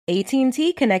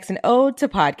AT&T connects an ode to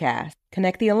podcasts.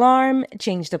 Connect the alarm,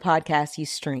 change the podcast you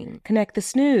stream. Connect the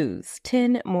snooze,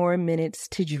 10 more minutes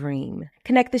to dream.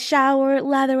 Connect the shower,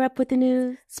 lather up with the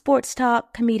news, sports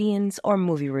talk, comedians, or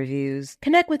movie reviews.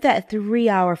 Connect with that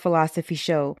 3-hour philosophy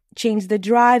show. Change the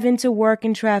drive into work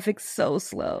and traffic so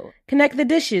slow. Connect the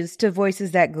dishes to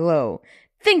voices that glow.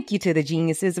 Thank you to the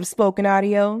geniuses of spoken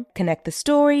audio. Connect the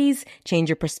stories, change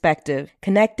your perspective.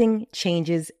 Connecting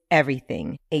changes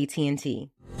everything.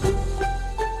 AT&T.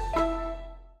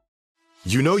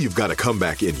 You know you've got a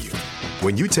comeback in you.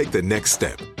 When you take the next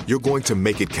step, you're going to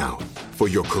make it count. For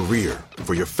your career,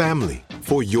 for your family,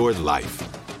 for your life.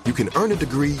 You can earn a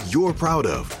degree you're proud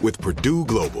of with Purdue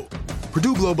Global.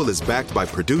 Purdue Global is backed by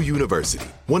Purdue University,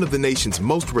 one of the nation's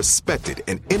most respected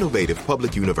and innovative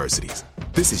public universities.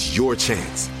 This is your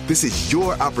chance. This is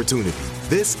your opportunity.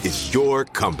 This is your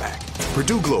comeback.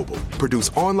 Purdue Global, Purdue's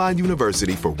online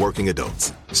university for working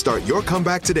adults. Start your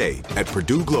comeback today at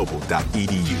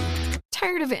purdueglobal.edu.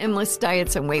 Tired of endless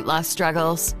diets and weight loss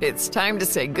struggles? It's time to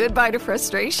say goodbye to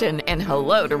frustration and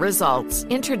hello to results.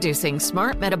 Introducing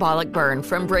Smart Metabolic Burn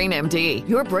from BrainMD,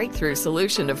 your breakthrough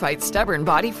solution to fight stubborn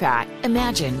body fat.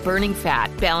 Imagine burning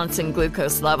fat, balancing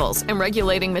glucose levels, and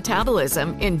regulating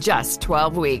metabolism in just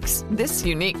 12 weeks. This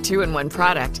unique 2-in-1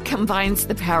 product combines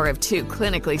the power of 2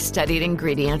 clinically studied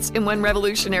ingredients in one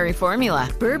revolutionary formula.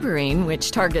 Berberine,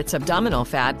 which targets abdominal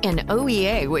fat, and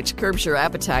OEA, which curbs your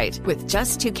appetite. With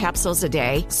just 2 capsules a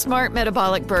day, Smart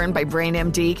Metabolic Burn by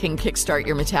BrainMD can kickstart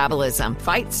your metabolism,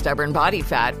 fight stubborn body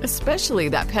fat, especially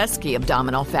that pesky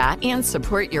abdominal fat, and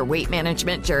support your weight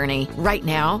management journey. Right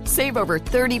now, save over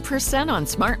 30% on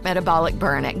Smart Metabolic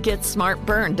Burn at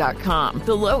GetSmartBurn.com.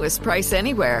 The lowest price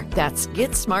anywhere. That's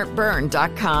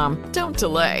GetSmartBurn.com. Don't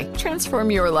delay. Transform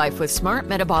your life with Smart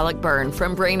Metabolic Burn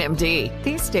from BrainMD.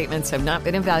 These statements have not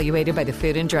been evaluated by the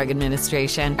Food and Drug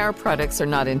Administration. Our products are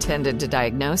not intended to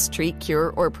diagnose, treat, cure,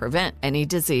 or prevent any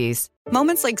disease.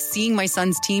 Moments like seeing my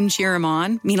son's team cheer him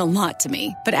on mean a lot to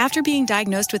me. But after being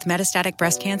diagnosed with metastatic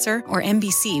breast cancer, or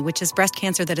MBC, which is breast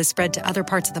cancer that has spread to other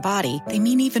parts of the body, they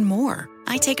mean even more.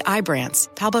 I take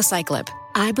Ibrance, palbociclib.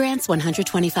 Ibrance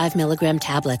 125 milligram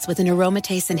tablets with an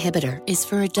aromatase inhibitor is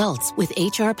for adults with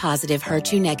HR-positive,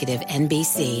 HER2-negative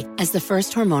MBC as the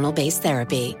first hormonal-based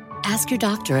therapy. Ask your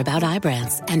doctor about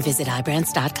Ibrance and visit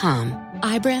Ibrance.com.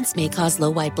 Ibrance may cause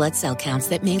low white blood cell counts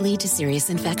that may lead to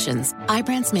serious infections.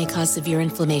 Ibrance may cause severe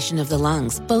inflammation of the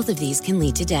lungs. Both of these can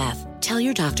lead to death. Tell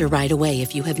your doctor right away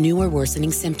if you have new or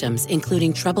worsening symptoms,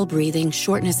 including trouble breathing,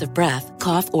 shortness of breath,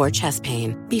 cough, or chest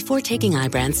pain. Before taking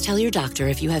Ibrance, tell your doctor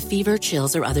if you have fever,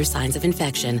 chills, or other signs of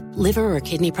infection, liver or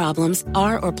kidney problems,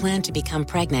 are or plan to become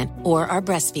pregnant, or are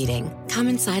breastfeeding.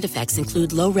 Common side effects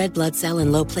include low red blood cell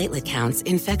and low platelet counts,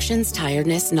 infections,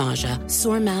 tiredness, nausea,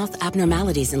 sore mouth,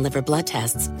 abnormalities in liver blood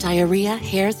tests, diarrhea,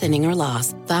 hair thinning or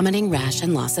loss, vomiting, rash,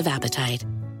 and loss of appetite.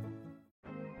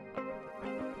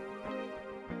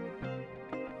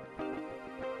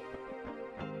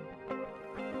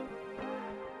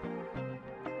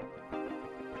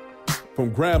 From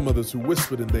grandmothers who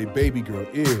whispered in their baby girl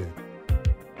ear,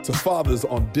 to fathers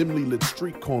on dimly lit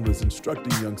street corners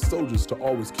instructing young soldiers to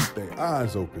always keep their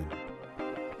eyes open.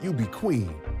 You be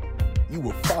queen. You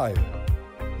were fire.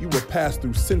 You were passed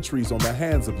through centuries on the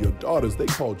hands of your daughters. They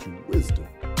called you wisdom.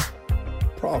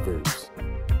 Proverbs.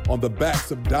 On the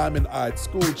backs of diamond-eyed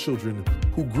school children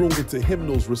who grew into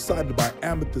hymnals recited by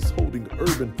amethyst-holding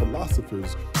urban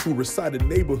philosophers who recited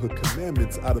neighborhood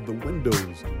commandments out of the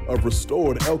windows of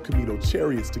restored El Camino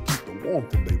chariots to keep the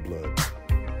warmth in their blood.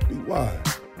 Be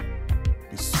wise.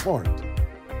 Be smart.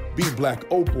 Be black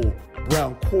opal,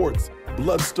 brown quartz,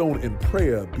 bloodstone, and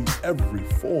prayer. Be every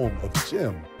form of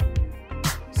gem.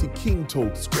 See, king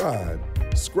told scribe,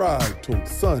 scribe told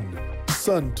son,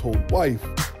 son told wife,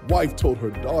 wife told her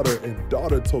daughter, and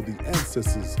daughter told the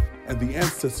ancestors, and the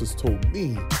ancestors told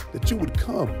me that you would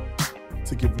come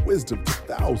to give wisdom to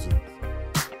thousands.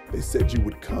 They said you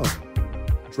would come,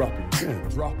 dropping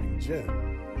gems, dropping gems.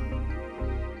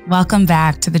 Welcome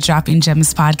back to the Dropping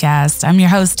Gems podcast. I'm your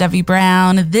host, Debbie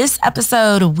Brown. This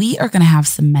episode, we are going to have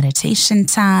some meditation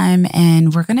time,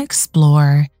 and we're going to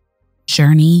explore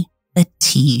journey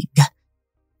fatigue.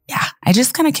 Yeah, I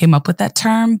just kind of came up with that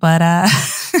term, but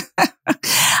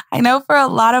I know for a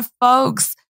lot of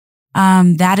folks,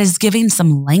 that is giving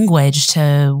some language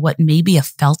to what may be a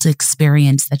felt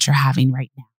experience that you're having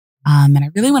right now. And I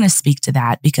really want to speak to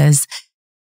that because,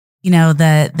 you know,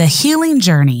 the healing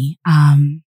journey,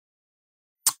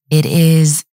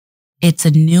 it's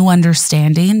a new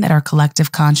understanding that our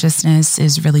collective consciousness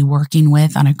is really working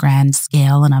with on a grand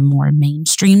scale and a more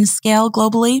mainstream scale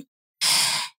globally.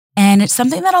 And it's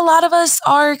something that a lot of us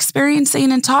are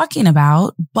experiencing and talking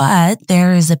about, but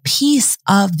there is a piece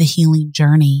of the healing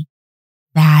journey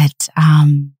that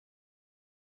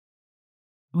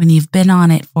when you've been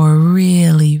on it for a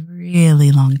really,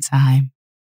 really long time,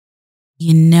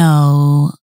 you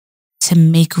know to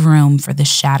make room for the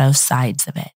shadow sides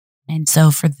of it. And so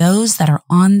for those that are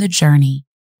on the journey,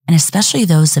 and especially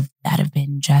those that have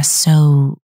been just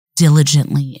so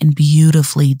diligently and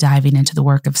beautifully diving into the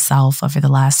work of self over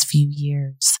the last few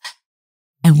years,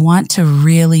 I want to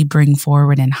really bring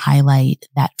forward and highlight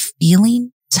that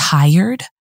feeling tired,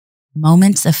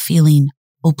 moments of feeling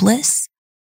hopeless,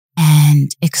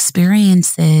 and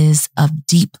experiences of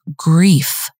deep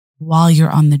grief while you're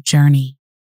on the journey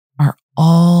are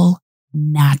all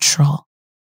natural,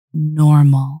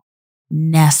 normal,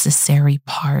 necessary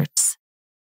parts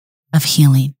of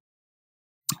healing.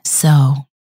 So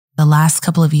the last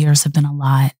couple of years have been a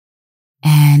lot.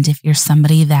 And if you're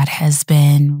somebody that has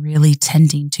been really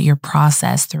tending to your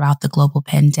process throughout the global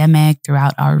pandemic,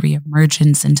 throughout our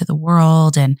reemergence into the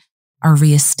world and our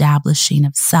reestablishing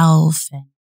of self and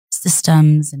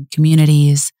systems and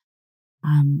communities,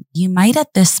 you might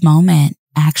at this moment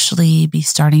actually be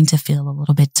starting to feel a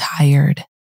little bit tired.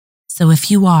 So if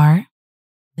you are,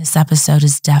 this episode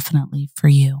is definitely for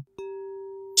you.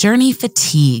 Journey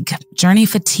fatigue. Journey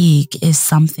fatigue is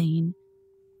something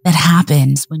that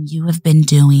happens when you have been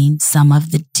doing some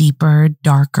of the deeper,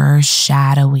 darker,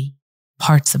 shadowy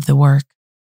parts of the work.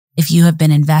 If you have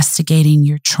been investigating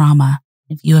your trauma,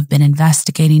 if you have been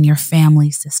investigating your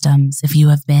family systems, if you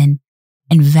have been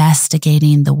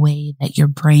investigating the way that your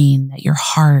brain, that your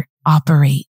heart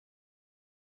operate,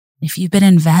 if you've been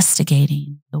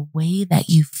investigating the way that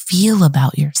you feel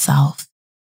about yourself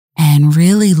and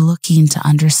really looking to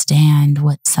understand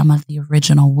what some of the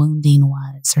original wounding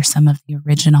was or some of the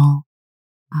original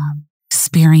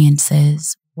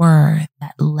experiences were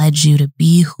that led you to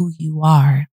be who you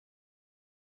are,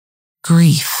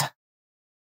 grief,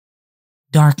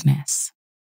 darkness,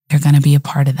 they're going to be a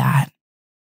part of that.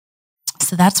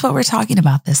 So that's what we're talking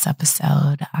about this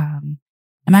episode.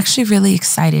 I'm actually really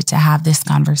excited to have this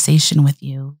conversation with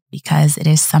you because it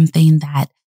is something that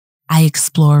I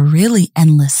explore really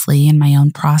endlessly in my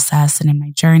own process and in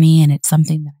my journey. And it's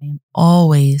something that I am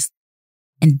always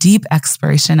in deep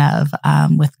exploration of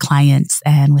with clients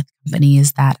and with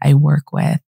companies that I work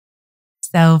with.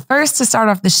 So first, to start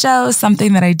off the show,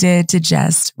 something that I did to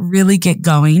just really get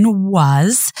going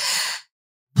was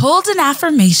pulled an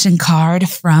affirmation card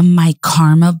from my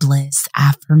Karma Bliss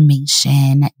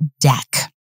affirmation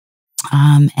deck.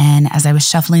 And as I was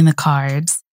shuffling the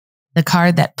cards, the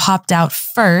card that popped out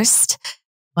first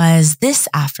was this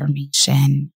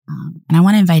affirmation. And I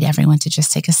want to invite everyone to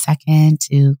just take a second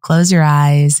to close your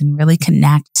eyes and really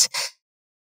connect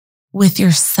with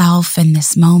yourself in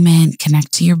this moment,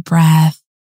 connect to your breath.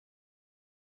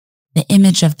 The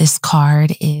image of this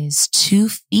card is 2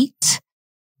 feet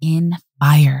in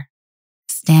fire,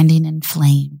 standing in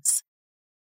flames.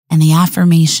 And the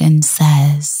affirmation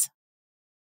says,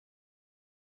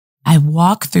 I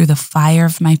walk through the fire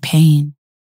of my pain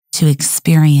to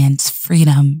experience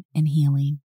freedom and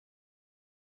healing.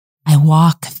 I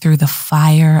walk through the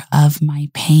fire of my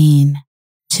pain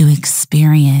to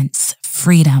experience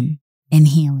freedom and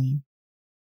healing.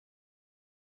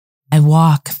 I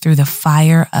walk through the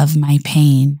fire of my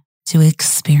pain to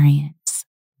experience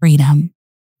freedom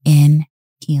in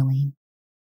healing.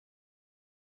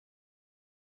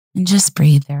 And just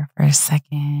breathe there for a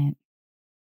second.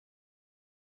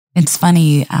 It's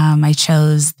funny, I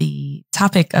chose the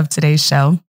topic of today's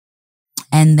show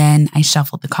and then I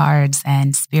shuffled the cards,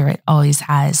 and Spirit always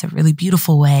has a really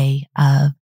beautiful way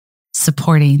of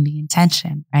supporting the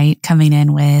intention, right? Coming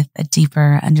in with a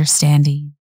deeper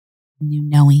understanding, a new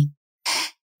knowing.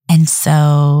 And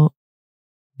so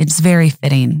it's very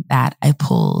fitting that I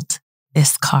pulled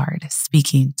this card,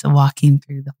 speaking to walking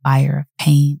through the fire of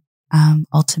pain,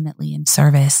 ultimately in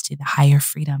service to the higher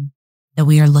freedom that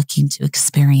we are looking to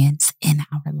experience in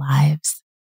our lives.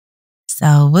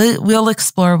 So we'll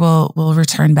explore, we'll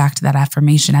return back to that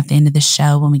affirmation at the end of the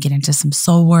show when we get into some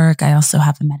soul work. I also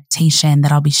have a meditation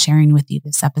that I'll be sharing with you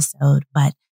this episode.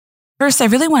 But first, I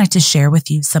really wanted to share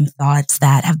with you some thoughts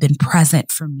that have been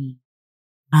present for me,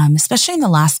 especially in the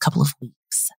last couple of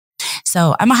weeks.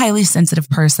 So I'm a highly sensitive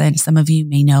person. Some of you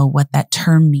may know what that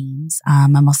term means.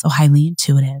 I'm also highly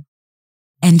intuitive.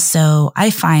 And so I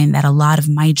find that a lot of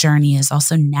my journey is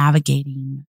also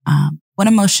navigating what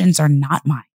emotions are not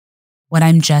mine, what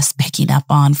I'm just picking up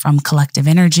on from collective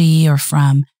energy or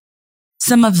from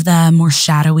some of the more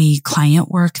shadowy client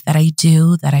work that I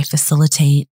do, that I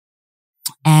facilitate.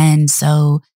 And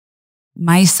so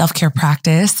my self-care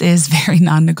practice is very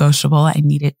non-negotiable. I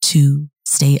need it to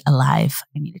stay alive.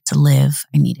 I need it to live.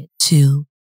 I need it to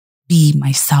be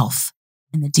myself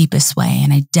in the deepest way.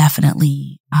 And I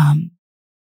definitely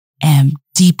am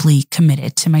deeply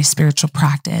committed to my spiritual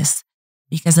practice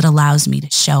because it allows me to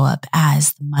show up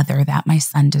as the mother that my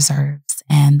son deserves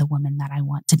and the woman that I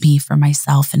want to be for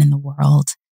myself and in the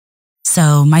world.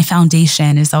 So my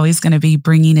foundation is always going to be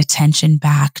bringing attention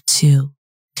back to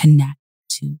connect,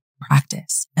 to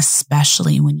practice,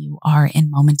 especially when you are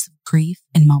in moments of grief,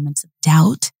 in moments of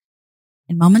doubt,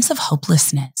 in moments of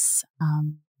hopelessness,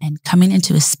 and coming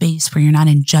into a space where you're not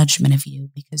in judgment of you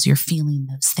because you're feeling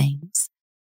those things.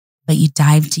 But you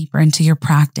dive deeper into your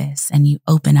practice and you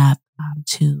open up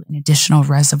to an additional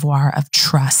reservoir of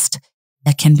trust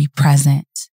that can be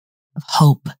present, of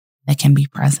hope that can be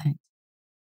present.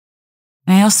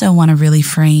 And I also want to really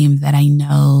frame that I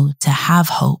know to have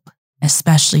hope,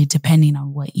 especially depending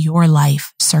on what your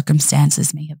life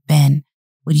circumstances may have been,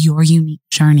 what your unique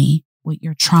journey, what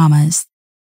your traumas,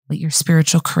 what your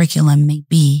spiritual curriculum may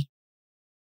be.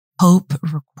 Hope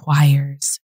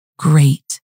requires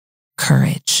great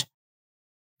courage.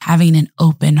 Having an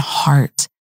open heart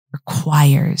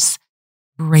requires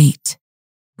great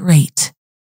courage.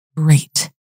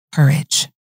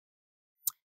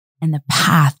 And the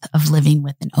path of living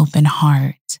with an open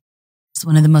heart is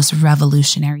one of the most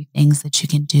revolutionary things that you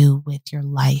can do with your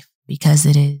life because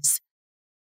it is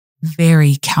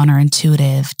very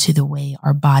counterintuitive to the way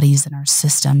our bodies and our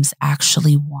systems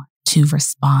actually want to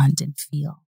respond and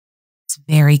feel. It's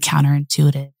very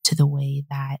counterintuitive to the way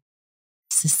that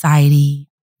society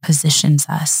positions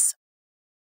us.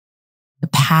 The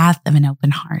path of an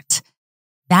open heart.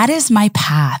 That is my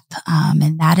path.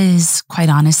 And that is quite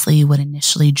honestly what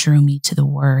initially drew me to the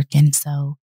work. And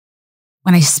so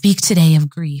when I speak today of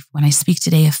grief, when I speak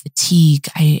today of fatigue,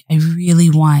 I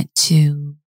really want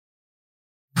to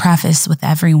preface with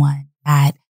everyone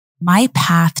that my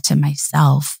path to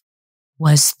myself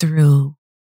was through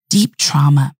deep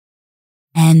trauma.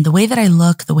 And the way that I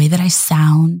look, the way that I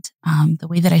sound, the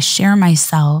way that I share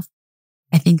myself,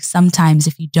 I think sometimes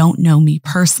if you don't know me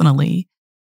personally,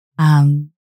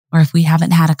 or if we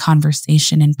haven't had a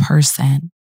conversation in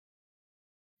person,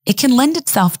 it can lend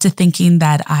itself to thinking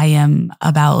that I am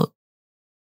about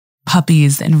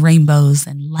puppies and rainbows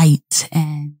and light.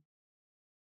 And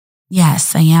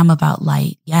yes, I am about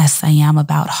light. Yes, I am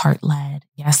about heart-led.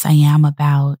 Yes, I am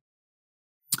about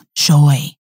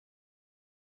joy.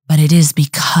 But it is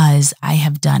because I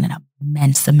have done an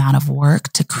immense amount of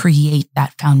work to create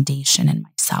that foundation in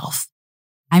myself.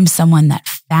 I'm someone that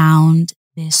found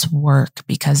this work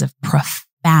because of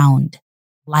profound,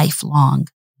 lifelong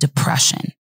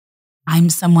depression. I'm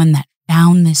someone that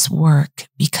found this work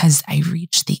because I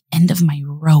reached the end of my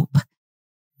rope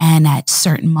and at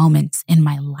certain moments in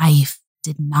my life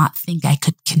did not think I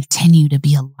could continue to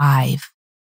be alive.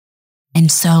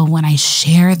 And so when I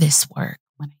share this work,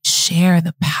 when I share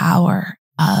the power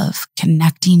of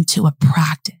connecting to a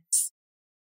practice,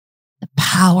 the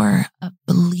power of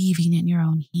believing in your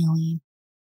own healing,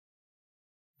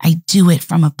 I do it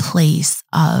from a place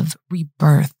of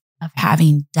rebirth, of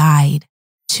having died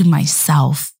to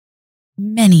myself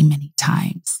many, many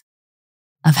times,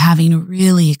 of having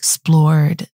really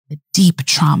explored the deep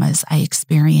traumas I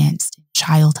experienced in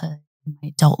childhood, in my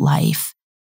adult life,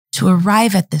 to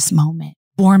arrive at this moment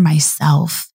for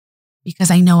myself because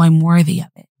I know I'm worthy of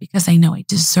it, because I know I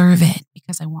deserve it,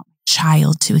 because I want my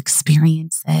child to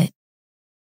experience it.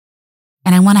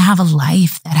 And I want to have a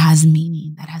life that has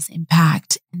meaning, that has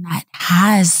impact, and that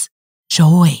has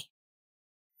joy.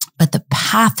 But the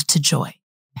path to joy,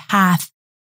 path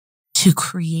to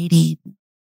creating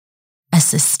a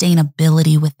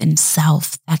sustainability within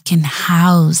self that can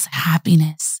house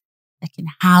happiness, that can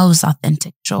house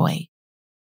authentic joy.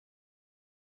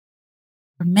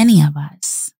 For many of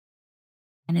us,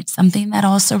 and it's something that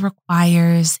also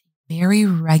requires very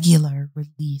regular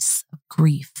release of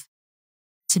grief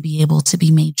to be able to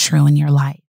be made true in your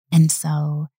life. And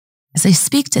so as I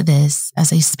speak to this,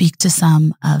 as I speak to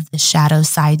some of the shadow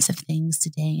sides of things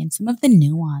today and some of the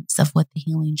nuance of what the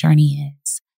healing journey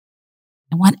is,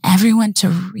 I want everyone to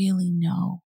really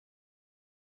know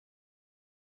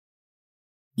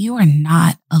you are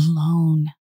not alone.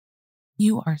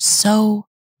 You are so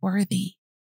worthy.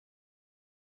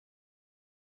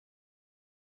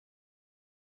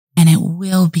 And it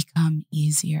will become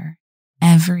easier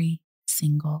every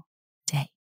single day.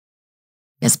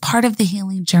 Because part of the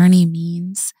healing journey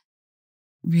means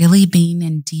really being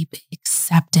in deep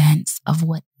acceptance of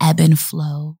what ebb and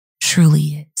flow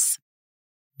truly is.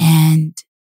 And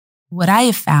what I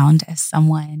have found as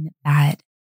someone that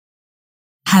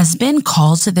has been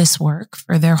called to this work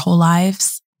for their whole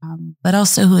lives, but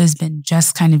also who has been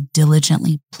just kind of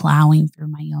diligently plowing through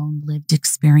my own lived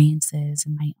experiences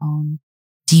and my own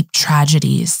deep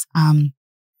tragedies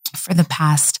for the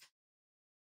past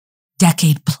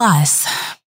decade plus,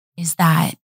 is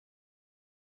that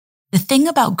the thing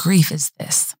about grief is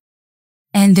this.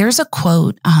 And there's a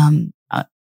quote on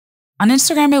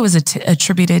Instagram, it was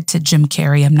attributed to Jim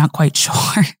Carrey. I'm not quite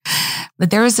sure.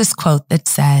 But there was this quote that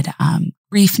said,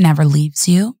 grief never leaves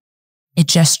you. It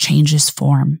just changes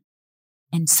form.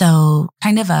 And so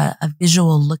kind of a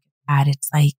visual look at it, it's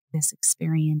like this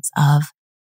experience of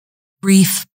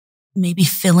grief maybe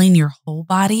filling your whole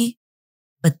body,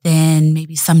 but then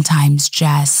maybe sometimes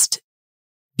just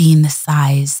being the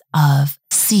size of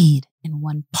seed in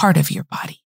one part of your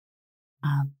body.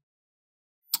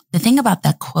 The thing about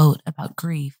that quote about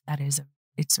grief,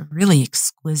 it's a really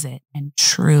exquisite and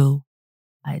true,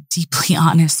 deeply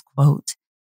honest quote,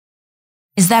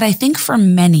 is that I think for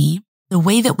many, the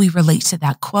way that we relate to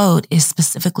that quote is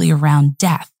specifically around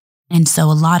death. And so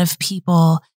a lot of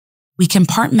people, we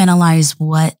compartmentalize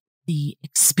what the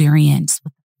experience,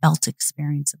 what the felt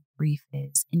experience of grief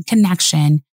is in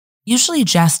connection, usually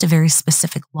just to very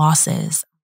specific losses,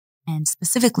 and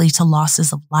specifically to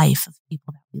losses of life of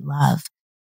people that we love.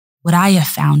 What I have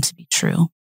found to be true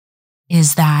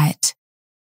is that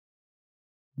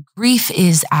grief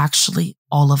is actually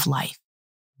all of life.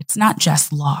 It's not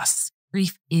just loss.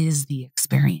 Grief is the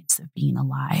experience of being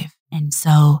alive. And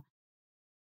so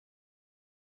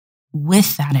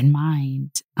with that in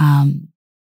mind,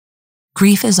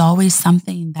 grief is always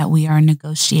something that we are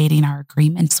negotiating our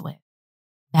agreements with,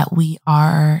 that we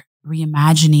are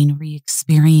reimagining,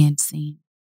 re-experiencing,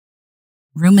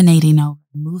 ruminating over,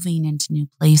 moving into new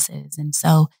places. And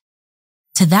so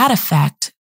to that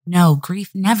effect, no,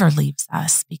 grief never leaves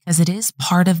us because it is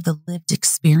part of the lived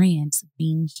experience of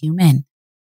being human.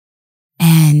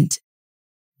 And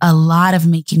a lot of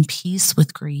making peace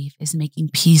with grief is making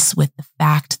peace with the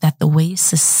fact that the way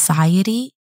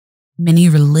society, many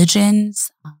religions,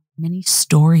 many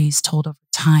stories told over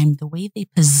time, the way they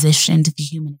positioned the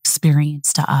human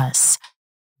experience to us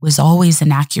was always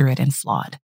inaccurate and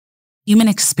flawed. Human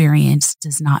experience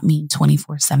does not mean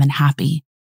 24/7 happy.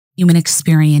 Human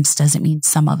experience doesn't mean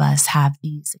some of us have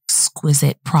these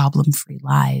exquisite problem-free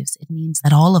lives. It means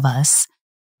that all of us,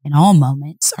 in all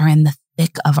moments, are in the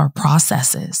thick of our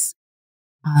processes.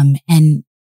 And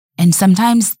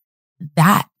sometimes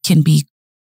that can be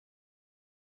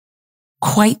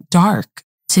quite dark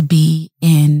to be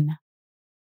in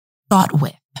thought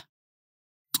with.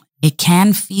 It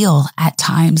can feel at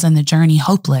times on the journey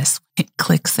hopeless. It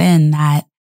clicks in that,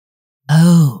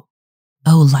 oh,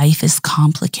 life is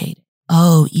complicated.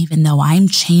 Oh, even though I'm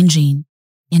changing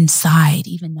inside,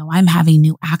 even though I'm having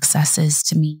new accesses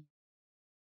to me,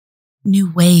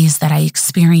 new ways that I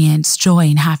experience joy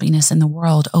and happiness in the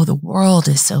world. Oh, the world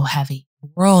is so heavy. The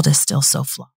world is still so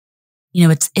flawed. You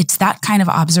know, it's that kind of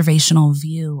observational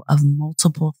view of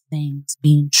multiple things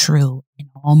being true in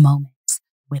all moments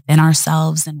within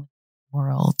ourselves and with the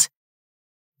world.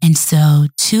 And so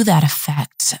to that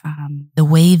effect, the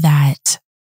way that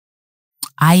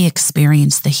I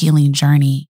experience the healing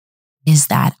journey is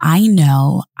that I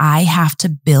know I have to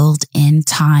build in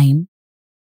time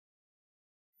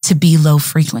to be low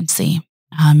frequency.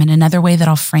 And another way that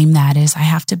I'll frame that is I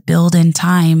have to build in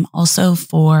time also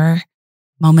for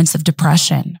moments of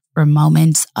depression, for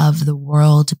moments of the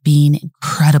world being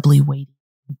incredibly weighty,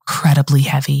 incredibly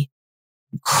heavy,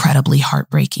 incredibly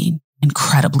heartbreaking,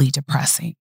 incredibly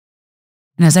depressing.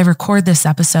 And as I record this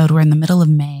episode, we're in the middle of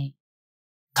May.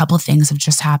 A couple of things have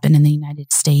just happened in the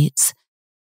United States.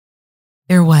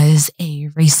 There was a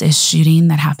racist shooting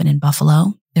that happened in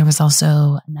Buffalo. There was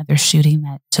also another shooting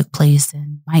that took place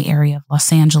in my area of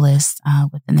Los Angeles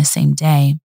within the same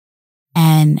day.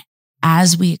 And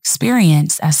as we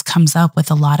experience, as comes up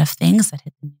with a lot of things that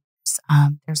hit the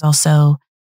news, there's also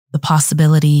the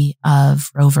possibility of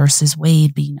Roe versus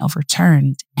Wade being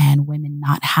overturned and women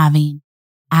not having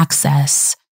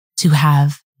access to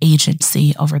have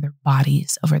agency over their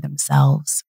bodies, over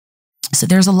themselves. So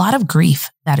there's a lot of grief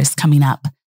that is coming up.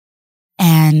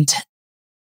 And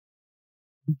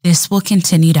this will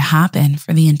continue to happen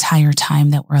for the entire time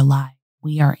that we're alive.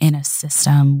 We are in a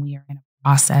system, we are in a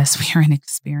process, we are in an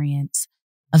experience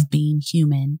of being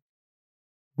human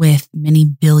with many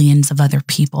billions of other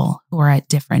people who are at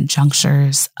different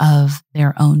junctures of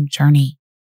their own journey.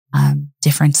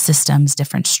 Different systems,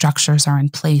 different structures are in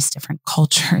place, different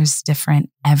cultures, different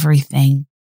everything.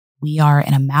 We are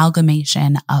an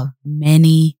amalgamation of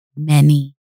many,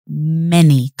 many,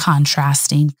 many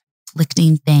contrasting,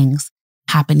 conflicting things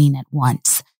happening at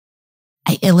once.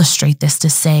 I illustrate this to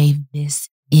say this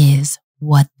is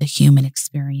what the human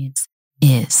experience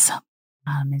is.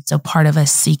 And so part of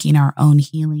us seeking our own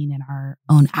healing and our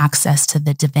own access to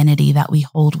the divinity that we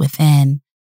hold within,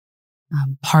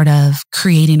 part of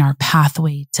creating our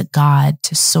pathway to God,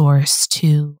 to source,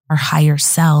 to our higher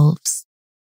selves,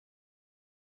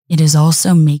 it is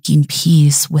also making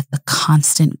peace with the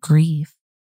constant grief,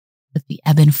 with the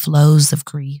ebb and flows of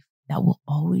grief that will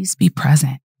always be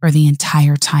present for the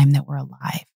entire time that we're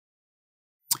alive.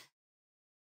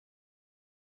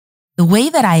 The way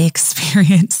that I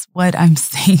experience what I'm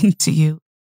saying to you,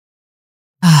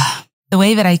 the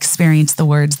way that I experience the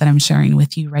words that I'm sharing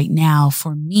with you right now,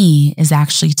 for me, is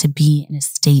actually to be in a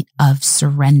state of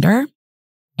surrender.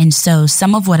 And so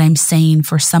some of what I'm saying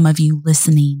for some of you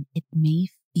listening, it may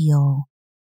feel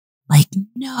like,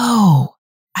 no,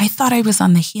 I thought I was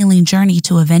on the healing journey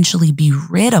to eventually be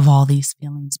rid of all these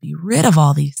feelings, be rid of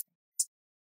all these things.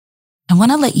 I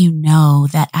want to let you know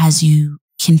that as you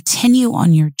continue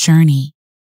on your journey,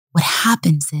 what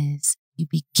happens is you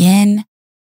begin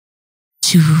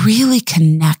to really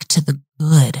connect to the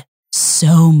good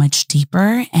so much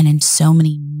deeper and in so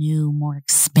many new, more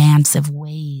expansive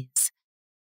ways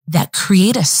that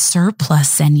create a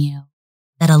surplus in you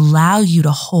that allow you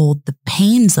to hold the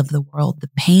pains of the world, the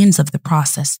pains of the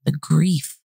process, the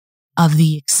grief of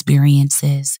the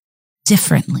experiences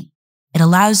differently. It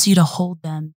allows you to hold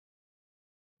them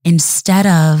instead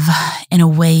of in a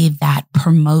way that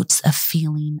promotes a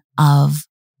feeling of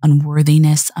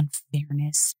unworthiness,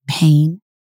 unfairness, pain.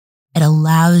 It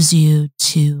allows you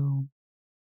to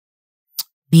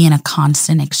be in a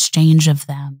constant exchange of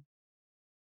them,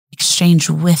 exchange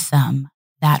with them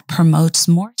that promotes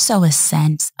more so a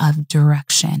sense of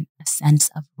direction, a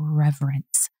sense of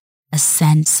reverence, a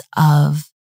sense of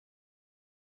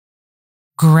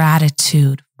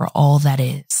gratitude for all that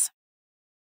is.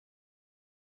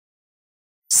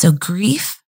 So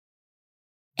grief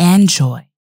and joy,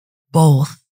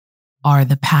 both are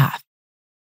the path.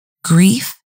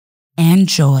 Grief and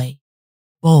joy,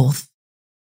 both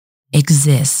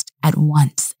exist at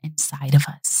once inside of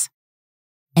us.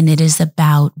 And it is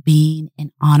about being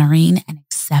and honoring and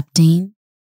accepting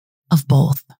of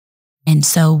both. And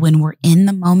so when we're in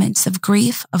the moments of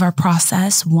grief of our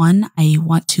process, one, I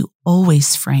want to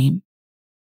always frame,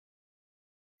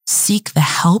 seek the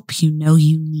help you know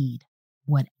you need,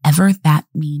 whatever that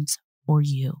means for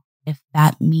you. If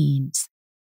that means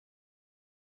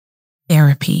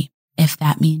therapy, if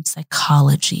that means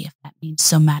psychology, if that means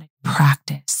somatic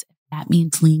practice, if that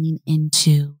means leaning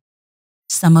into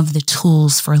some of the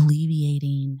tools for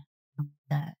alleviating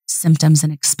the symptoms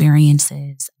and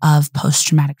experiences of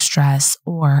post-traumatic stress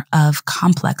or of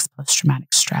complex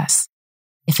post-traumatic stress.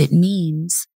 If it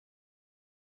means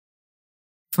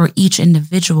for each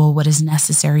individual what is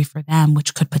necessary for them,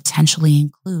 which could potentially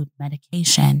include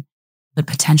medication, could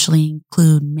potentially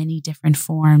include many different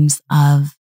forms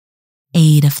of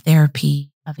aid, of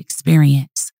therapy, of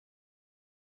experience.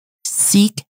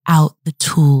 Seek out the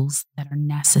tools that are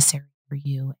necessary for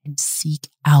you and seek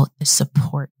out the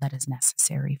support that is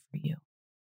necessary for you.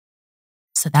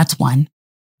 So that's one,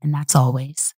 and that's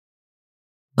always.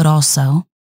 But also,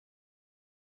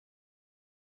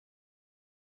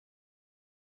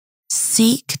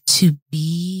 seek to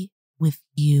be with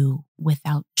you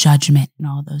without judgment in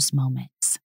all those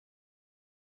moments.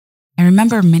 I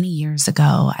remember many years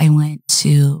ago, I went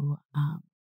to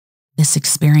this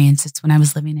experience. It's when I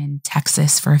was living in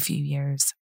Texas for a few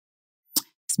years.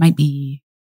 This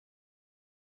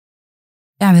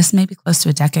may be close to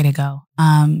a decade ago.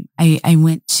 I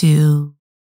went to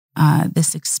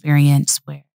this experience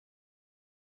where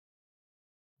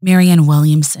Marianne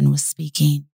Williamson was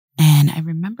speaking. And I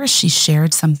remember she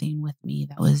shared something with me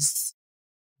that was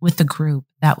with the group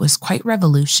that was quite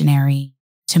revolutionary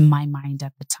to my mind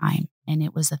at the time. And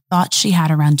it was a thought she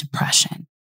had around depression.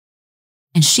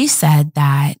 And she said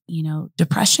that,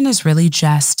 depression is really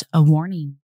just a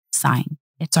warning sign.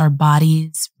 It's our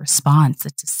body's response.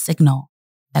 It's a signal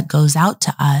that goes out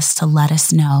to us to let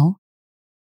us know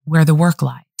where the work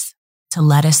lies, to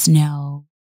let us know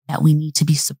that we need to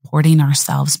be supporting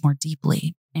ourselves more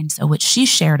deeply. And so what she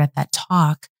shared at that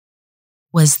talk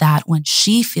was that when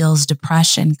she feels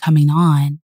depression coming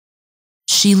on,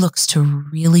 she looks to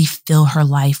really fill her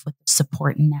life with the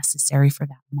support necessary for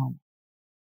that moment.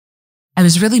 I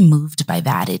was really moved by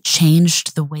that. It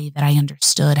changed the way that I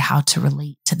understood how to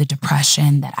relate to the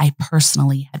depression that I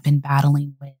personally had been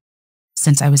battling with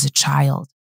since I was a child.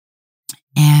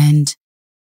 And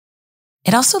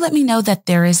it also let me know that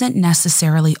there isn't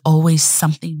necessarily always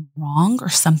something wrong or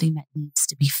something that needs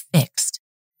to be fixed.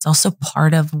 It's also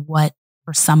part of what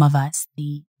for some of us,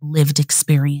 the lived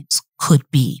experience could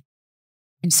be.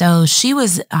 And so she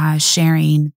was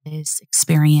sharing this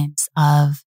experience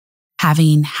of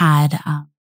having had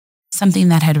something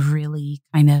that had really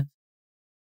kind of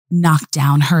knocked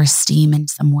down her esteem in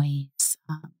some ways.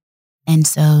 And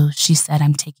so she said,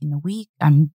 I'm taking the week,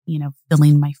 I'm,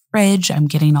 filling my fridge, I'm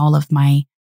getting all of my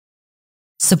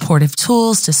supportive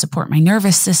tools to support my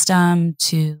nervous system,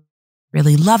 to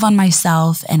really love on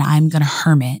myself, and I'm going to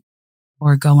hermit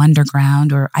or go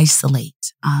underground or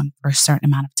isolate for a certain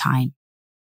amount of time.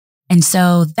 And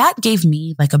so that gave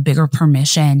me like a bigger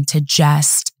permission to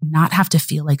just not have to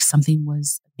feel like something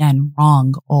was, again,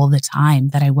 wrong all the time,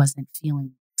 that I wasn't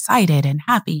feeling excited and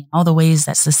happy in all the ways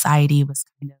that society was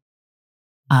kind of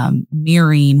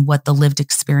mirroring what the lived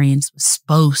experience was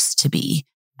supposed to be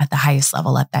at the highest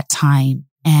level at that time.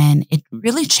 And it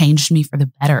really changed me for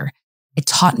the better. It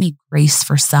taught me grace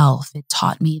for self. It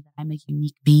taught me that I'm a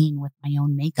unique being with my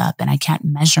own makeup, and I can't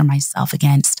measure myself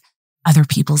against other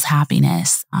people's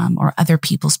happiness or other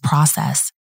people's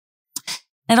process.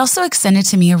 It also extended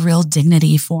to me a real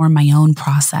dignity for my own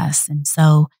process. And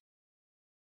so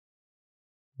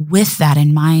with that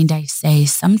in mind, I say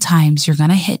sometimes you're going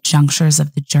to hit junctures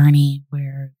of the journey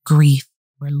where grief,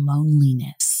 where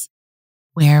loneliness,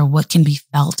 where what can be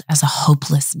felt as a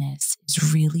hopelessness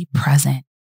is really present.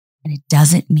 And it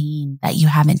doesn't mean that you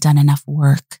haven't done enough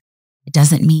work. It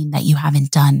doesn't mean that you haven't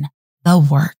done the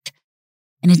work.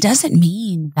 And it doesn't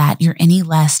mean that you're any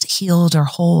less healed or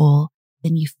whole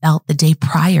than you felt the day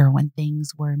prior when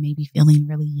things were maybe feeling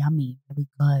really yummy, really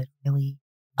good, really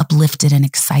uplifted and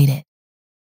excited.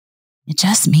 It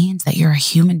just means that you're a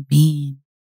human being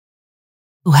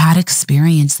who had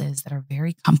experiences that are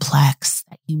very complex,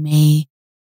 that you may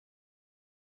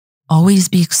always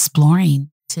be exploring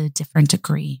to a different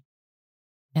degree.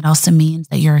 It also means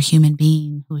that you're a human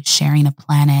being who is sharing a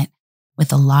planet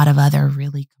with a lot of other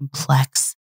really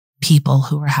complex people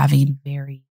who are having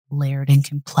very layered and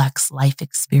complex life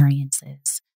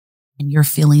experiences, and you're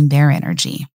feeling their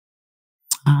energy.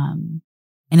 And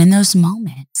in those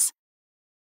moments,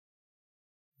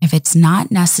 if it's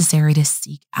not necessary to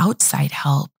seek outside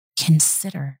help,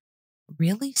 consider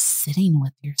really sitting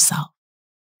with yourself.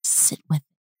 Sit with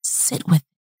it, sit with it,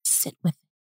 sit with it,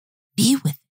 be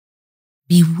with it.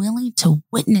 Be willing to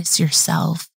witness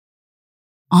yourself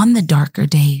on the darker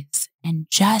days and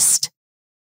just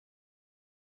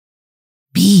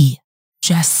be,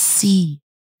 just see,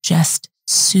 just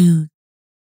soothe,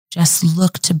 just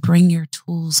look to bring your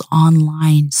tools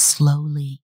online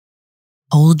slowly.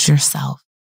 Hold yourself.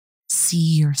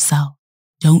 See yourself.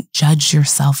 Don't judge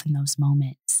yourself in those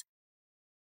moments.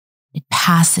 It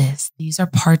passes. These are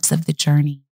parts of the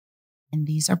journey. And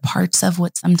these are parts of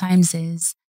what sometimes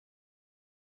is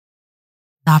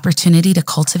the opportunity to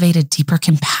cultivate a deeper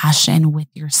compassion with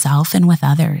yourself and with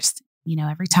others.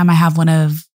 Every time I have one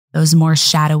of those more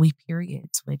shadowy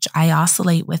periods, which I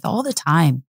oscillate with all the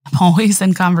time, I'm always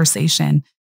in conversation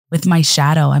with my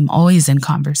shadow. I'm always in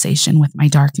conversation with my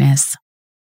darkness.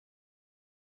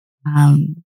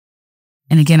 And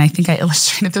again, I think I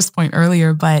illustrated this point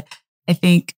earlier, but I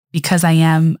think because I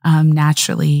am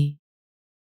naturally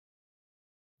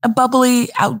a bubbly,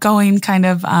 outgoing kind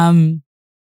of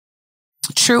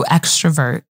true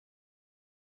extrovert,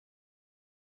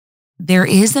 there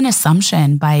is an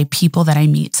assumption by people that I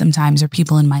meet sometimes or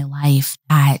people in my life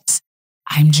that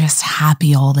I'm just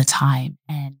happy all the time.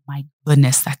 And my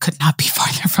goodness, that could not be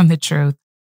farther from the truth.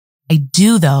 I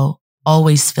do, though,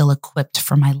 always feel equipped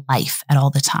for my life at all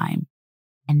the time.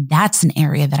 And that's an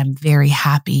area that I'm very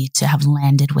happy to have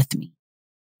landed with me.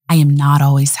 I am not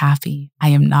always happy. I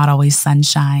am not always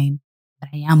sunshine, but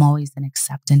I am always in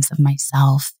acceptance of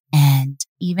myself. And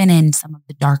even in some of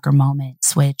the darker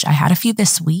moments, which I had a few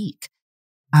this week,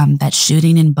 that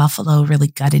shooting in Buffalo really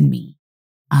gutted me.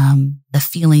 The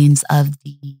feelings of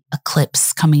the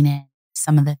eclipse coming in,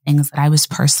 some of the things that I was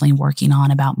personally working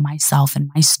on about myself and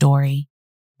my story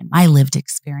and my lived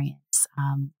experience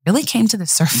really came to the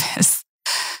surface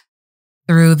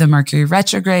through the Mercury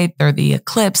retrograde, through the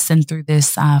eclipse, and through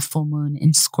this full moon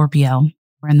in Scorpio.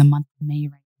 We're in the month of May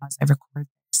right now as I record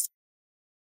this.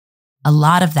 A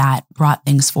lot of that brought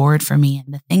things forward for me.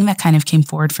 And the thing that kind of came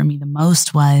forward for me the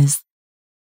most was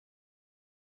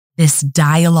this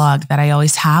dialogue that I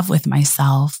always have with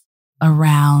myself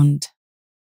around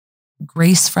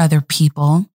grace for other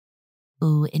people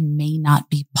who it may not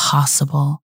be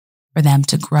possible for them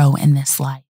to grow in this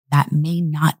life. That may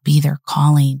not be their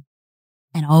calling,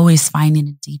 and always finding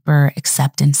a deeper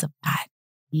acceptance of that.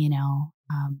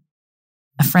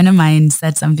 A friend of mine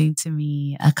said something to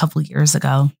me a couple of years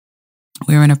ago.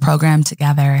 We were in a program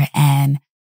together, and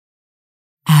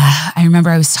I remember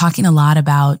I was talking a lot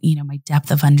about, my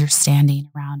depth of understanding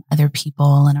around other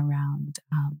people and around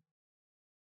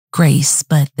grace,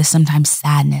 but the sometimes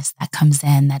sadness that comes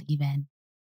in that even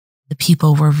the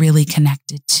people we're really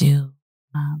connected to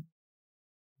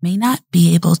may not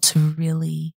be able to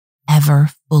really ever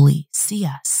fully see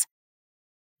us.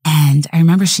 And I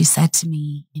remember she said to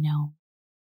me,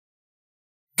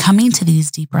 coming to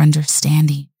these deeper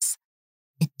understandings,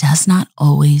 it does not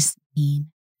always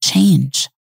mean change.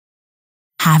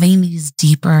 Having these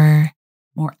deeper,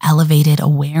 more elevated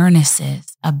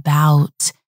awarenesses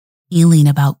about healing,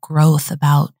 about growth,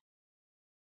 about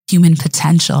human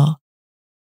potential,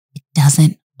 it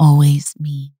doesn't always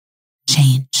mean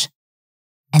change.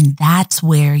 And that's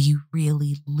where you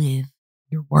really live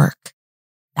your work.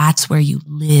 That's where you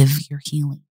live your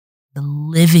healing. The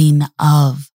living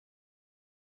of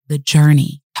the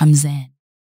journey comes in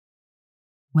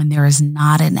when there is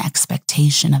not an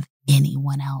expectation of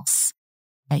anyone else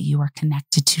that you are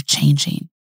connected to changing,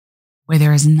 where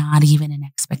there is not even an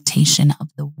expectation of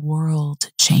the world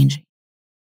changing.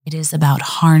 It is about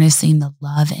harnessing the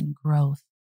love and growth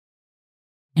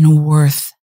and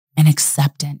worth and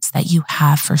acceptance that you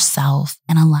have for self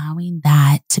and allowing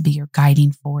that to be your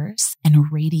guiding force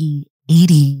and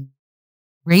radiating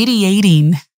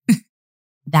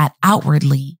that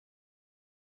outwardly,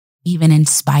 even in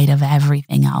spite of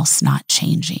everything else not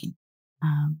changing.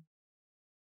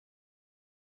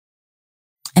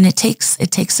 And it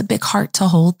takes a big heart to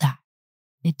hold that.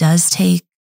 It does take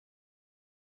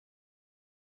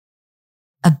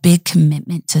a big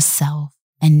commitment to self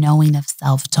and knowing of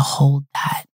self to hold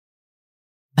that.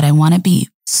 But I want to be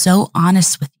so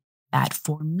honest with you that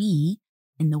for me,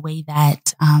 in the way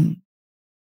that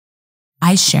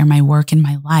I share my work in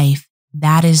my life,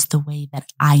 that is the way that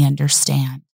I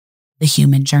understand the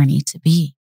human journey to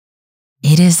be.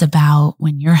 It is about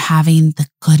when you're having the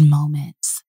good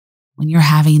moments, when you're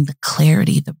having the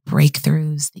clarity, the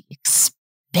breakthroughs, the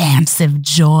expansive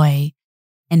joy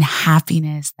and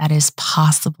happiness that is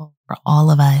possible for all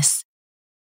of us.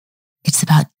 It's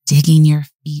about digging your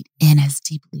feet in as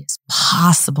deeply as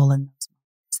possible in those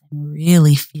moments and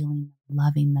really feeling them,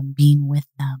 loving them, being with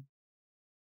them.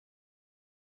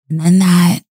 And then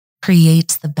that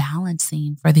creates the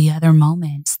balancing for the other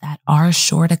moments that are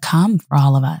sure to come for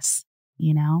all of us,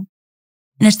 And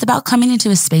it's about coming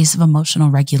into a space of emotional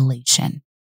regulation.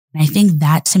 And I think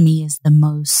that to me is the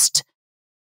most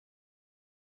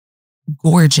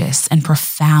gorgeous and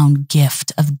profound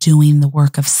gift of doing the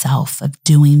work of self, of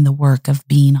doing the work of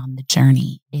being on the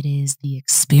journey. It is the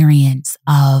experience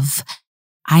of,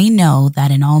 I know that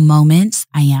in all moments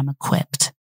I am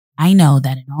equipped. I know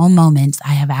that in all moments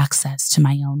I have access to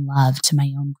my own love, to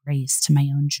my own grace, to my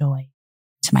own joy,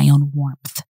 to my own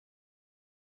warmth.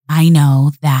 I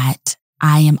know that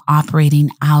I am operating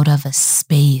out of a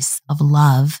space of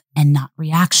love and not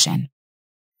reaction.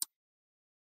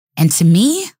 And to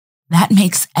me, that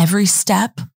makes every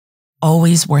step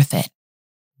always worth it.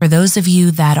 For those of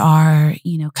you that are,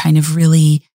 kind of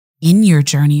really in your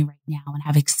journey right now and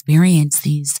have experienced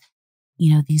these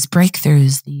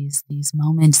breakthroughs, these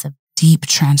moments of deep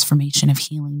transformation of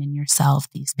healing in yourself,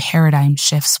 these paradigm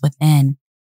shifts within,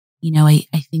 I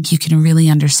think you can really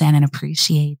understand and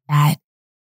appreciate that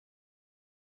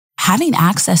having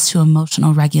access to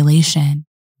emotional regulation,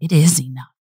 it is enough.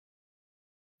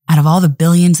 Out of all the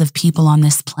billions of people on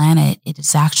this planet, it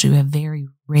is actually a very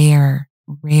rare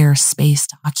space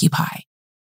to occupy.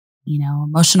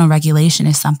 Emotional regulation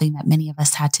is something that many of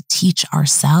us had to teach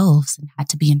ourselves and had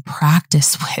to be in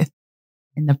practice with.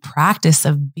 In the practice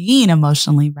of being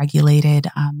emotionally regulated,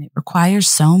 it requires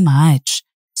so much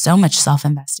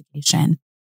self-investigation.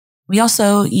 We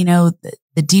also,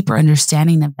 the deeper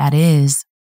understanding of that is,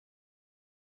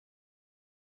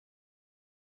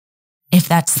 if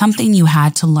that's something you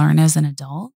had to learn as an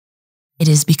adult, it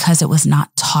is because it was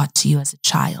not taught to you as a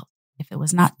child. If it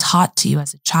was not taught to you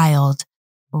as a child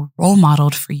or role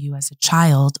modeled for you as a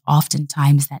child,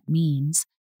 oftentimes that means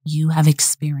you have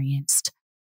experienced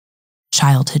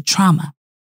childhood trauma.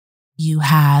 You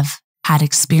have had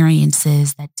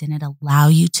experiences that didn't allow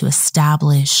you to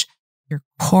establish your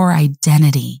core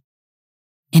identity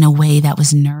in a way that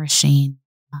was nourishing,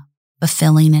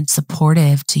 fulfilling, and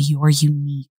supportive to your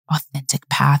unique, authentic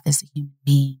path as a human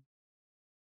being.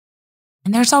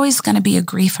 And there's always going to be a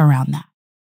grief around that.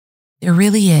 There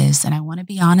really is. And I want to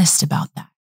be honest about that.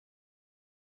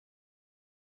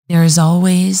 There is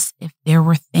always, if there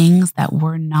were things that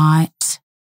were not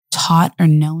taught or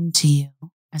known to you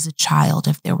as a child,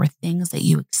 if there were things that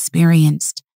you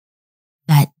experienced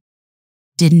that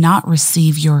did not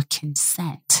receive your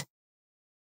consent,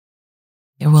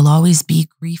 There will always be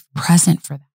grief present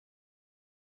for that.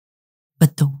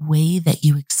 But the way that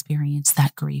you experience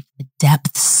that grief, the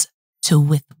depths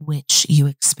with which you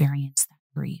experience that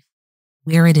grief,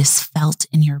 where it is felt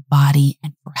in your body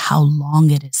and for how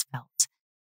long it is felt,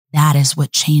 that is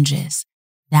what changes.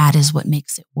 That is what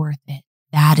makes it worth it.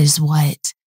 That is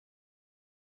what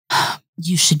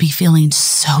you should be feeling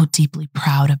so deeply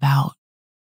proud about.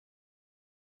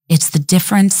 It's the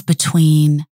difference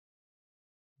between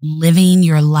living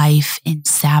your life in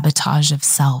sabotage of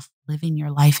self, living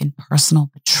your life in personal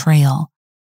betrayal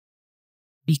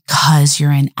because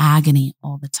you're in agony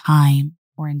all the time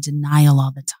or in denial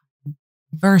all the time,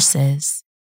 versus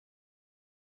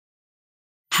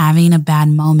having a bad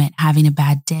moment, having a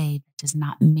bad day that does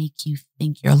not make you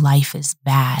think your life is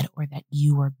bad or that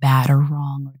you are bad or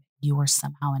wrong or that you are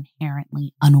somehow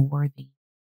inherently unworthy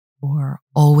or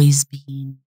always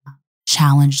being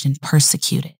challenged and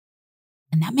persecuted.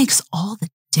 And that makes all the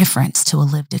difference to a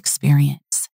lived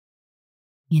experience.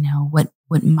 You know,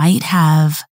 what might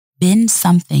have been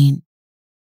something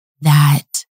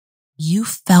that you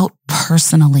felt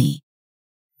personally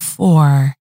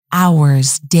for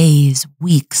hours, days,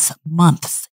 weeks,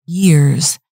 months,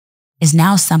 years is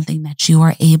now something that you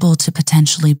are able to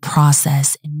potentially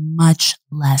process in much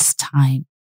less time,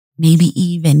 maybe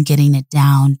even getting it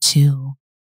down to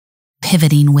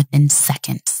pivoting within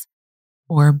seconds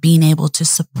or being able to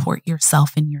support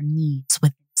yourself in your needs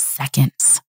within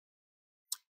seconds.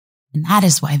 And that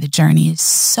is why the journey is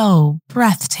so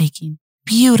breathtaking,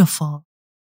 beautiful,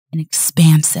 and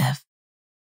expansive.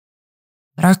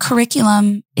 But our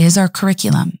curriculum is our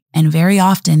curriculum. And very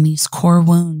often these core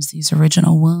wounds, these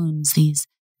original wounds, these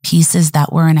pieces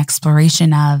that we're in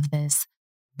exploration of, this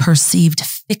perceived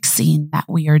fixing that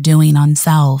we are doing on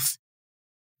self,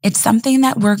 it's something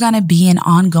that we're going to be in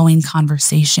ongoing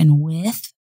conversation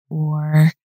with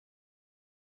for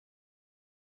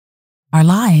our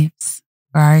lives,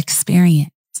 for our experience.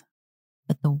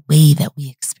 But the way that we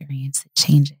experience it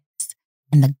changes.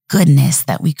 And the goodness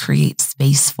that we create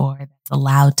space for that's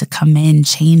allowed to come in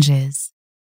changes.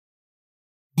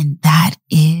 And that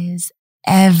is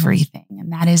everything.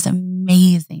 And that is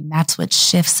amazing. That's what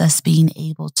shifts us being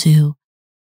able to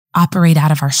operate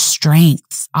out of our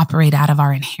strengths, operate out of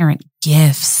our inherent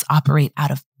gifts, operate out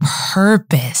of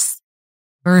purpose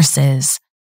versus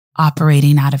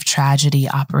operating out of tragedy,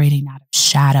 operating out of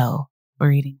shadow,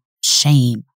 operating out of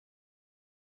shame.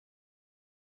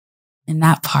 And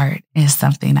that part is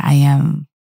something I am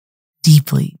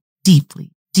deeply,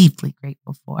 deeply, deeply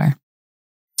grateful for.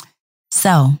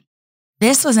 So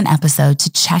this was an episode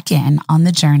to check in on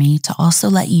the journey, to also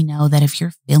let you know that if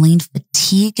you're feeling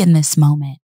fatigue in this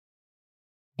moment,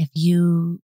 if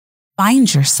you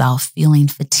find yourself feeling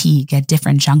fatigue at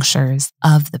different junctures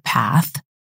of the path,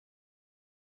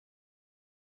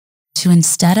 to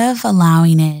instead of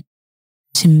allowing it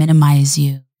to minimize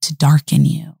you, to darken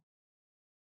you,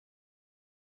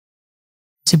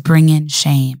 to bring in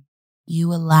shame,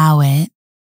 you allow it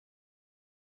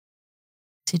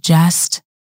to just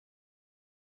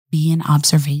be in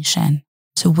observation,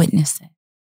 to witness it,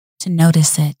 to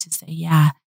notice it, to say,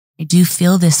 yeah, I do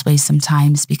feel this way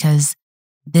sometimes because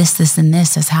this, and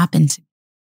this has happened to me.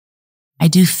 I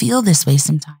do feel this way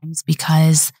sometimes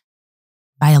because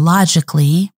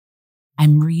biologically,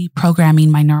 I'm reprogramming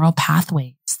my neural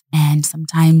pathways. And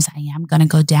sometimes I am going to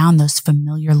go down those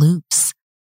familiar loops,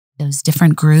 those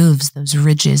different grooves, those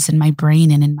ridges in my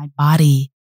brain and in my body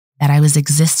that I was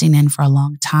existing in for a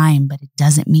long time. But it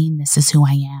doesn't mean this is who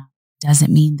I am. It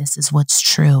doesn't mean this is what's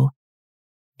true.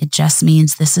 It just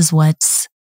means this is what's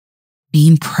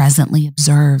being presently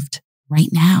observed right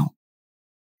now.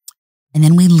 And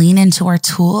then we lean into our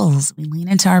tools. We lean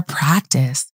into our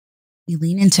practice. We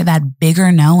lean into that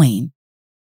bigger knowing.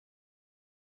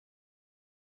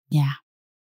 Yeah.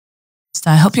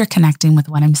 So I hope you're connecting with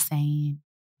what I'm saying.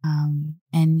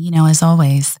 And, you know, as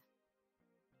always,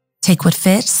 take what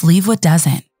fits, leave what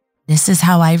doesn't. This is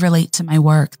how I relate to my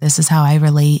work. This is how I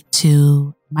relate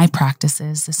to my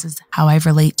practices. This is how I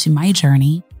relate to my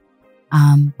journey,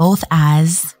 both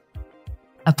as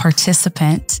a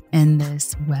participant in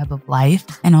this web of life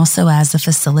and also as a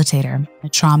facilitator, a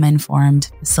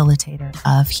trauma-informed facilitator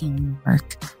of healing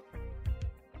work.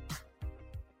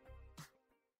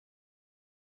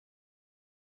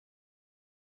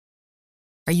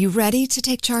 Are you ready to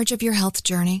take charge of your health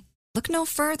journey? Look no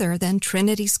further than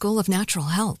Trinity School of Natural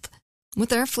Health. With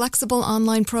their flexible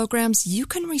online programs, you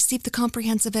can receive the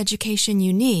comprehensive education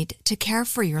you need to care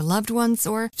for your loved ones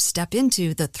or step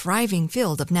into the thriving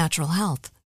field of natural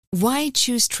health. Why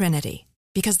choose Trinity?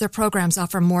 Because their programs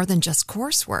offer more than just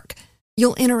coursework.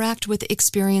 You'll interact with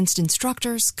experienced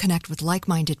instructors, connect with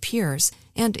like-minded peers,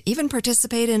 and even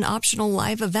participate in optional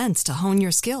live events to hone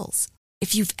your skills.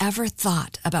 If you've ever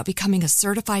thought about becoming a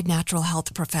certified natural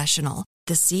health professional,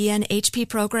 the CNHP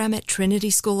program at Trinity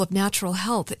School of Natural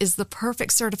Health is the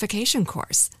perfect certification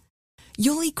course.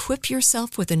 You'll equip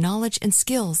yourself with the knowledge and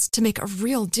skills to make a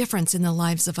real difference in the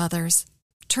lives of others.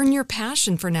 Turn your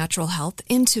passion for natural health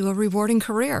into a rewarding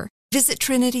career. Visit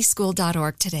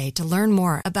trinityschool.org today to learn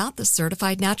more about the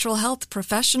Certified Natural Health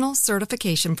Professional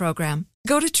Certification Program.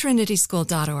 Go to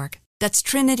trinityschool.org. That's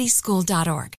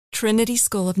trinityschool.org. Trinity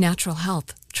School of Natural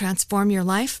Health. Transform your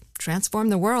life, transform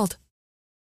the world.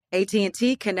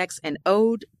 AT&T connects an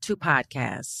ode to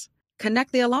podcasts.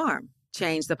 Connect the alarm.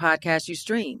 Change the podcast you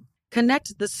stream.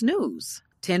 Connect the snooze.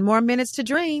 10 more minutes to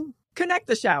dream. Connect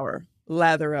the shower.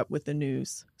 Lather up with the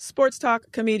news. Sports talk,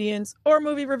 comedians, or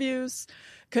movie reviews.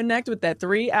 Connect with that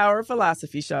 3-hour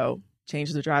philosophy show.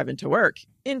 Change the drive into work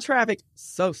in traffic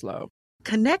so slow.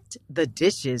 Connect the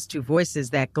dishes to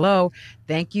voices that glow.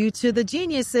 Thank you to the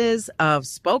geniuses of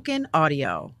spoken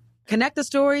audio. Connect the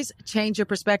stories, change your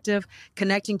perspective.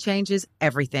 Connecting changes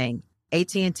everything.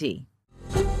 AT&T.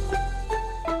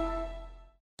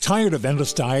 Tired of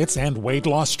endless diets and weight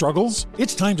loss struggles?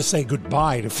 It's time to say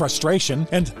goodbye to frustration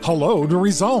and hello to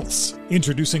results.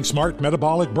 Introducing Smart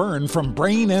Metabolic Burn from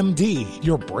Brain MD,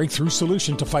 your breakthrough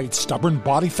solution to fight stubborn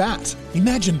body fat.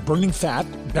 Imagine burning fat,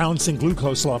 balancing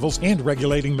glucose levels, and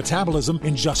regulating metabolism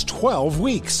in just 12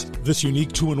 weeks. This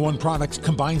unique 2-in-1 product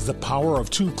combines the power of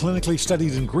 2 clinically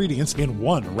studied ingredients in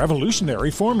one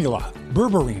revolutionary formula.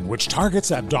 Berberine, which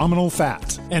targets abdominal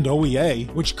fat, and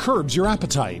OEA, which curbs your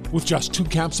appetite. With just 2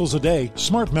 capsules a day,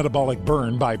 Smart Metabolic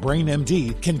Burn by Brain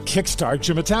MD can kickstart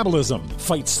your metabolism,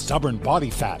 fight stubborn body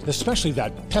fat, especially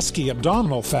that pesky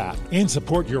abdominal fat, and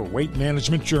support your weight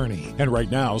management journey. And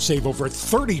right now, save over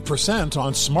 30%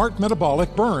 on Smart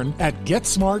Metabolic Burn at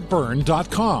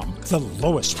GetSmartBurn.com. The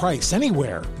lowest price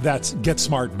anywhere. That's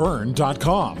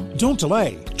GetSmartBurn.com. Don't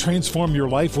delay. Transform your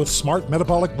life with Smart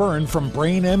Metabolic Burn from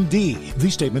Brain MD.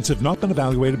 These statements have not been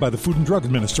evaluated by the Food and Drug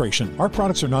Administration. Our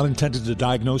products are not intended to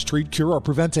diagnose, treat, cure, or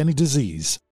prevent any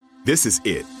disease. This is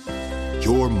it.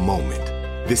 Your moment.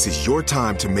 This is your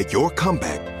time to make your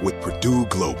comeback with Purdue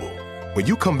Global. When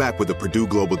you come back with a Purdue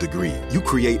Global degree, you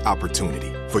create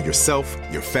opportunity for yourself,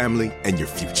 your family, and your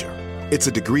future. It's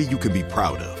a degree you can be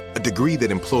proud of, a degree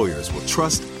that employers will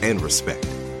trust and respect.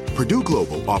 Purdue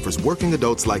Global offers working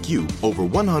adults like you over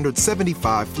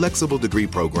 175 flexible degree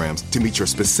programs to meet your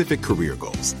specific career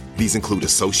goals. These include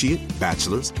associate,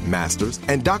 bachelor's, master's,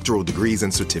 and doctoral degrees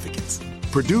and certificates.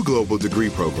 Purdue Global degree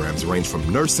programs range from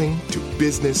nursing to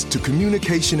business to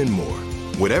communication and more.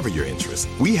 Whatever your interest,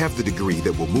 we have the degree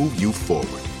that will move you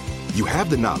forward. You have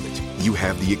the knowledge, you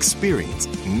have the experience.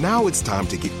 Now it's time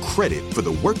to get credit for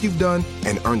the work you've done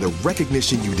and earn the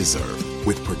recognition you deserve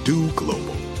with Purdue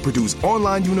Global, Purdue's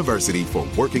online university for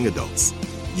working adults.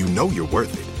 You know you're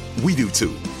worth it. We do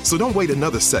too. So don't wait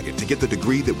another second to get the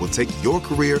degree that will take your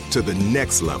career to the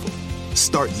next level.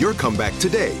 Start your comeback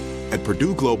today at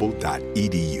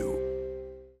purdueglobal.edu.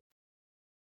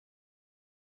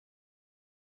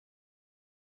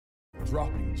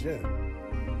 Dropping gem.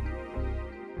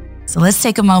 So let's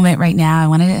take a moment right now. I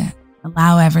want to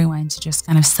allow everyone to just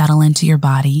kind of settle into your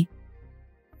body.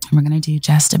 And we're going to do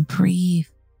just a brief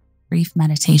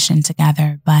meditation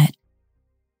together, but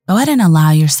go ahead and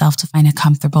allow yourself to find a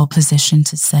comfortable position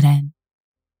to sit in.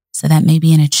 So that may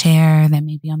be in a chair, that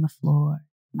may be on the floor,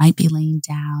 might be laying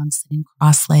down, sitting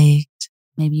cross-legged.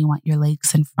 Maybe you want your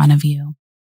legs in front of you.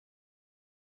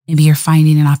 Maybe you're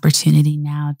finding an opportunity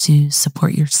now to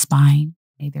support your spine,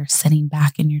 either sitting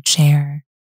back in your chair,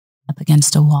 up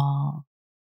against a wall,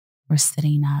 or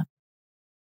sitting up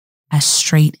as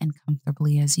straight and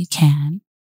comfortably as you can.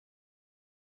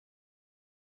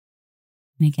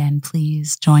 And again,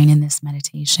 please join in this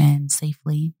meditation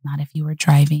safely, not if you are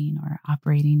driving or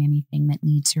operating anything that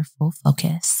needs your full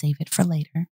focus. Save it for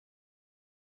later.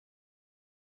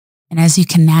 And as you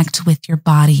connect with your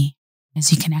body,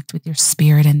 as you connect with your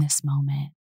spirit in this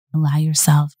moment, allow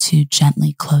yourself to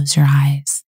gently close your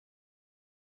eyes.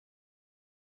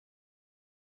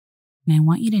 And I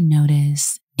want you to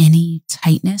notice any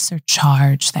tightness or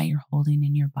charge that you're holding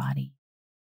in your body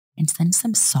and send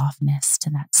some softness to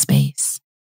that space.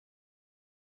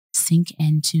 Sink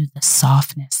into the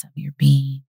softness of your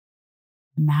being.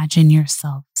 Imagine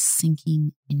yourself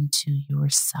sinking into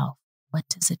yourself. What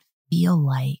does it feel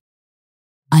like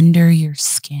under your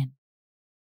skin?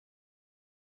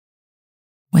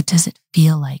 What does it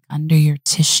feel like under your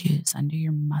tissues, under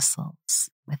your muscles,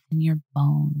 within your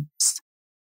bones?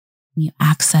 When you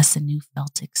access a new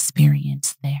felt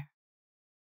experience there.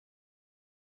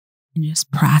 And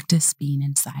just practice being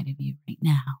inside of you right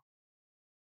now.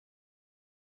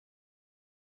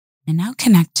 And now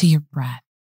connect to your breath.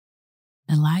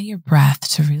 Allow your breath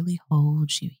to really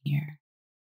hold you here.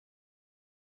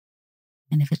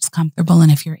 And if it's comfortable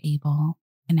and if you're able,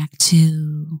 connect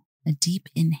to a deep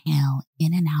inhale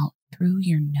in and out through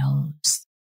your nose.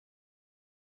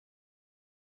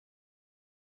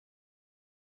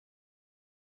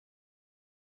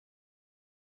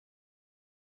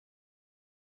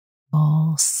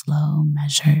 Full, slow,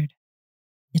 measured.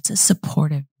 It's a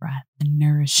supportive breath, a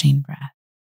nourishing breath.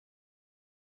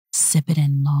 Sip it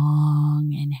in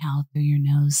long, inhale through your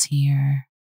nose here.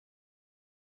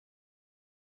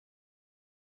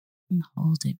 And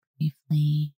hold it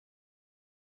briefly.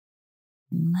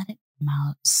 And let it come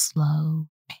out slow,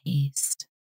 paced,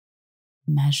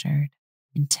 measured,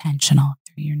 intentional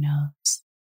through your nose.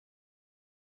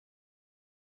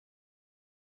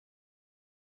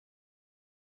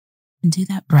 And do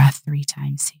that breath 3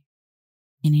 times here.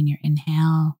 In your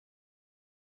inhale.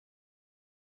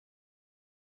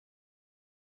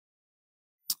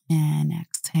 And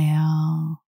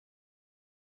exhale.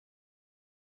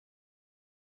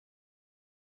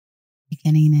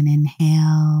 Beginning an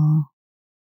inhale.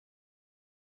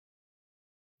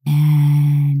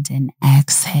 And an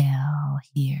exhale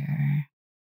here.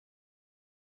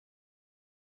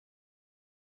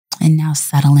 And now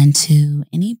settle into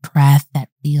any breath that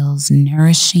feels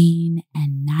nourishing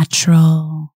and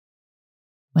natural,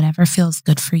 whatever feels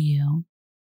good for you.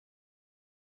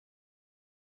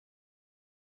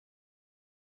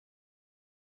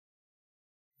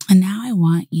 And now I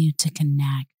want you to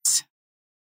connect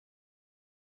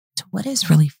to what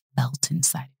is really felt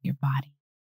inside of your body.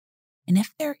 And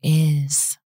if there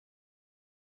is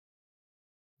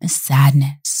a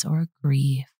sadness or a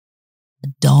grief, a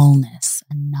dullness,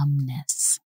 a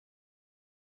numbness,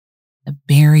 a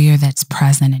barrier that's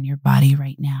present in your body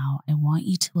right now, I want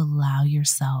you to allow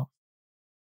yourself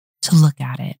to look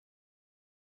at it.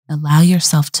 Allow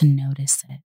yourself to notice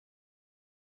it.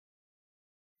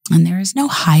 And there is no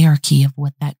hierarchy of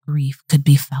what that grief could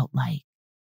be felt like.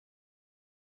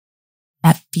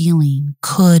 That feeling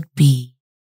could be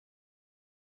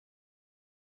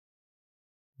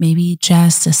maybe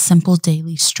just a simple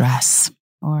daily stress,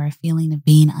 or a feeling of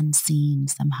being unseen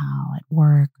somehow at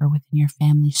work or within your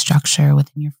family structure,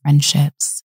 within your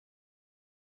friendships.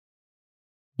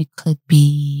 It could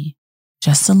be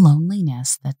just a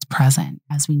loneliness that's present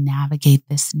as we navigate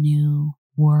this new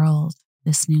world,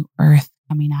 this new earth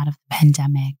coming out of the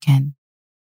pandemic, and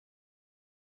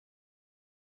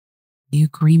the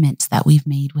agreements that we've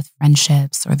made with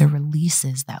friendships or the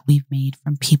releases that we've made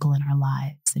from people in our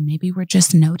lives. And maybe we're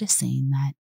just noticing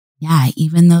that, yeah,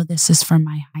 even though this is for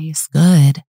my highest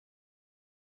good,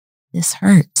 this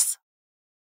hurts.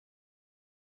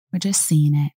 We're just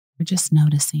seeing it. We're just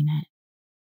noticing it.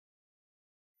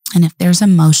 And if there's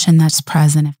emotion that's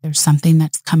present, if there's something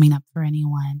that's coming up for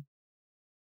anyone,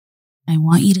 I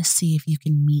want you to see if you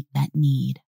can meet that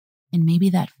need. And maybe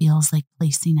that feels like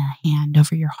placing a hand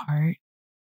over your heart.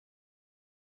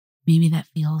 Maybe that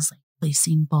feels like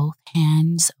placing both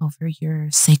hands over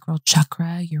your sacral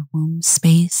chakra, your womb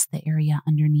space, the area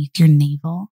underneath your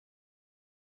navel.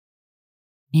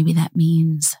 Maybe that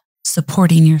means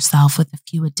supporting yourself with a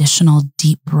few additional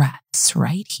deep breaths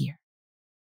right here.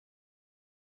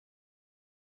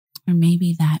 Or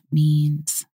maybe that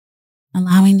means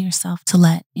allowing yourself to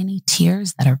let any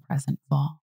tears that are present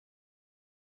fall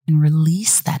and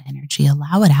release that energy.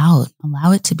 Allow it out.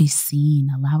 Allow it to be seen.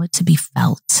 Allow it to be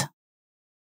felt.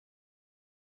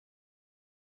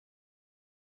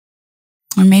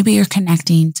 Or maybe you're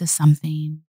connecting to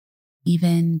something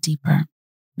even deeper.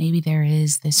 Maybe there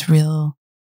is this real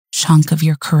chunk of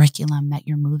your curriculum that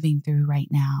you're moving through right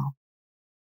now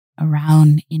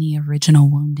around any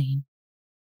original wounding.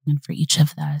 And for each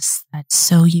of us, that's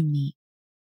so unique.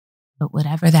 But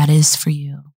whatever that is for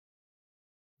you,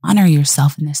 honor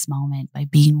yourself in this moment by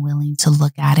being willing to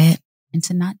look at it and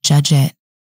to not judge it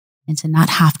and to not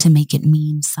have to make it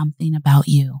mean something about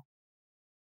you.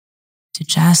 To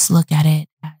just look at it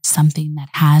as something that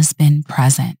has been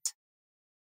present,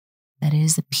 that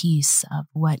is a piece of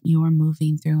what you are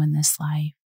moving through in this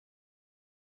life.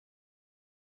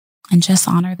 And just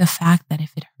honor the fact that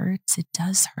if it hurts, it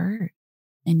does hurt.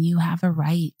 And you have a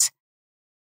right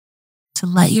to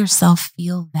let yourself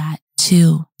feel that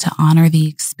too, to honor the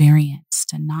experience,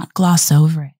 to not gloss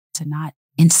over it, to not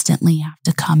instantly have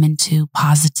to come into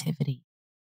positivity,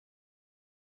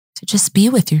 to just be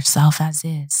with yourself as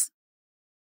is.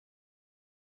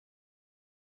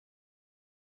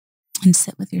 And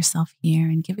sit with yourself here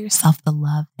and give yourself the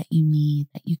love that you need,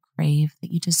 that you crave,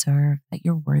 that you deserve, that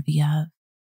you're worthy of.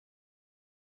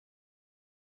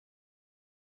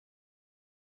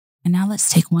 And now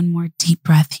let's take one more deep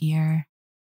breath here.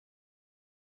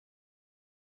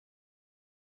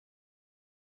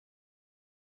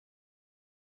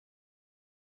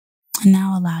 And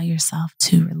now allow yourself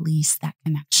to release that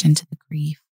connection to the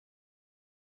grief.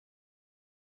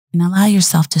 And allow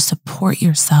yourself to support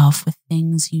yourself with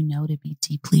things you know to be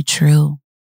deeply true,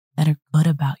 that are good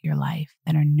about your life,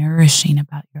 that are nourishing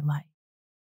about your life,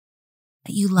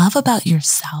 that you love about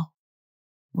yourself.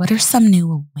 What are some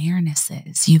new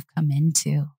awarenesses you've come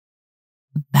into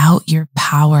about your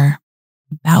power,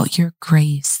 about your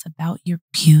grace, about your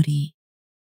beauty,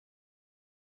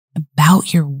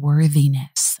 about your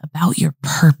worthiness, about your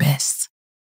purpose?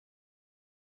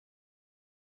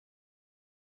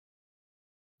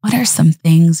 What are some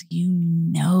things you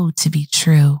know to be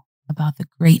true about the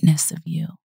greatness of you,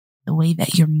 the way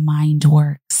that your mind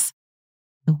works,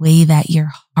 the way that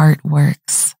your heart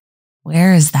works?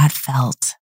 Where is that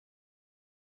felt?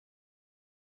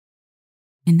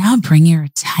 And now bring your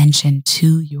attention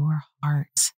to your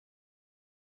heart,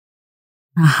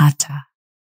 Anahata,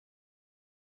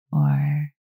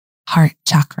 or heart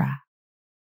chakra.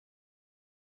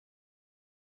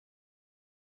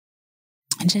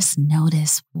 And just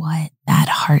notice what that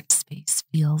heart space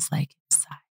feels like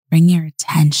inside. Bring your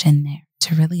attention there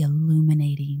to really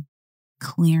illuminating,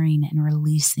 clearing, and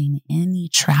releasing any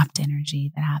trapped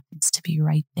energy that happens to be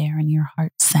right there in your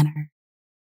heart center.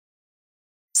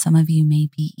 Some of you may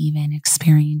be even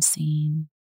experiencing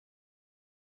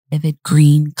vivid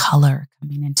green color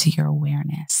coming into your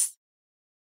awareness.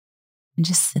 And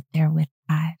just sit there with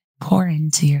that. Pour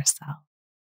into yourself.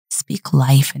 Speak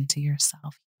life into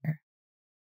yourself here.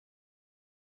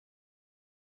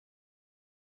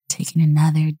 Taking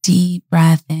another deep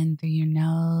breath in through your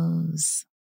nose.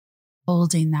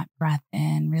 Holding that breath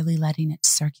in, really letting it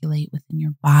circulate within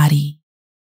your body.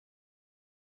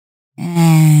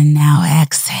 And now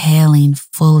exhaling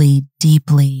fully,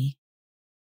 deeply.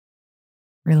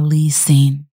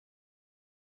 Releasing.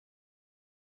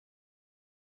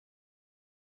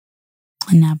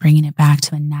 And now bringing it back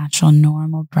to a natural,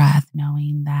 normal breath,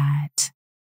 knowing that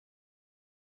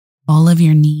all of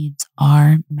your needs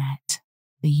are met.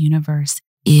 The universe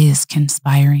is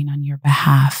conspiring on your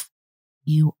behalf.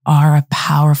 You are a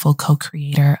powerful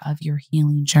co-creator of your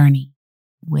healing journey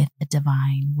with the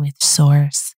divine, with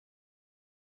Source.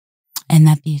 And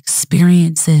that the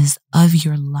experiences of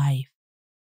your life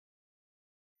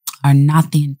are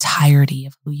not the entirety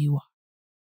of who you are.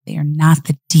 They are not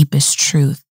the deepest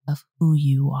truth of who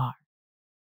you are.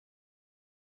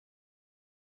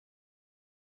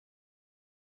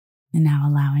 And now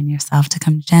allowing yourself to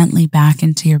come gently back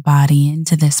into your body,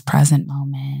 into this present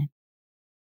moment.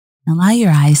 And allow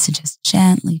your eyes to just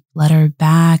gently flutter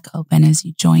back open as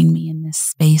you join me in this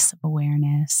space of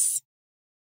awareness.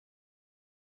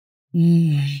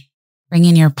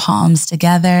 Bringing your palms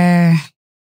together,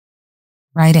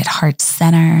 right at heart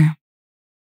center.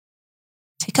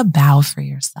 Take a bow for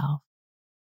yourself.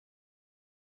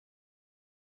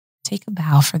 Take a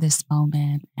bow for this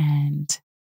moment and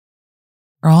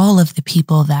for all of the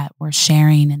people that were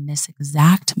sharing in this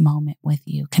exact moment with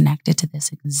you, connected to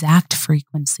this exact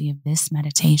frequency of this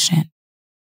meditation.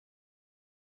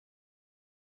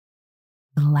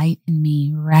 The light in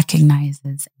me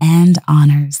recognizes and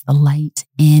honors the light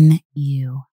in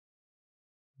you.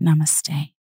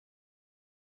 Namaste.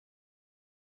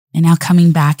 And now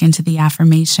coming back into the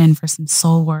affirmation for some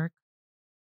soul work.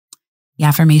 The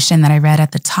affirmation that I read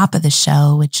at the top of the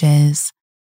show, which is,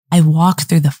 I walk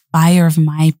through the fire of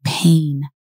my pain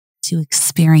to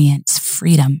experience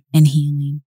freedom and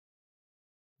healing.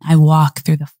 I walk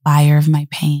through the fire of my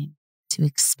pain to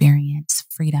experience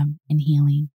freedom and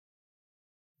healing.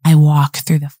 I walk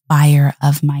through the fire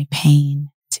of my pain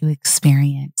to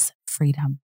experience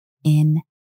freedom in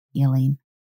healing.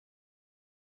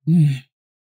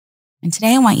 And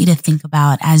today I want you to think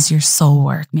about, as your soul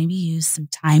work, maybe use some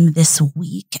time this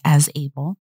week as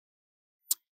able.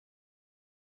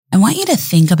 I want you to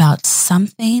think about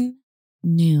something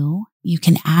new you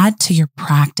can add to your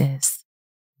practice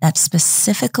that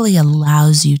specifically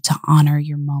allows you to honor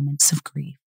your moments of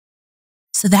grief.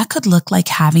 So that could look like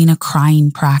having a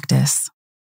crying practice.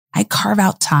 I carve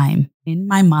out time in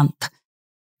my month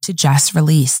to just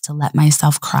release, to let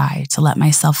myself cry, to let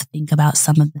myself think about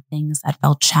some of the things that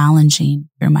felt challenging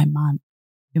through my month,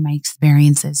 through my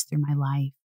experiences, through my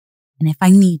life. And if I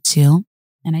need to,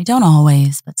 and I don't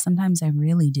always, but sometimes I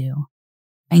really do,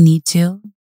 I need to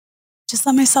just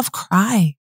let myself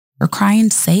cry for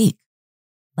crying's sake.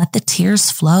 let the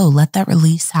tears flow. Let that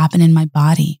release happen in my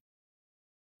body.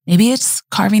 Maybe it's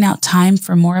carving out time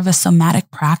for more of a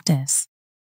somatic practice.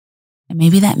 And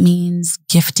maybe that means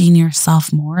gifting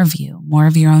yourself more of you, more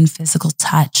of your own physical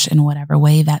touch in whatever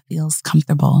way that feels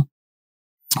comfortable,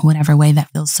 whatever way that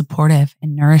feels supportive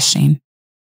and nourishing.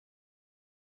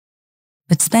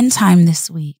 But spend time this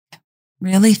week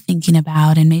really thinking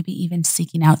about and maybe even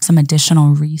seeking out some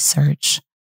additional research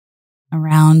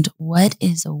around what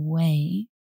is a way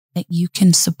that you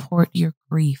can support your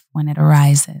grief when it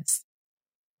arises.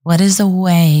 What is a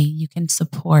way you can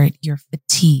support your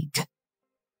fatigue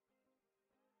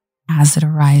as it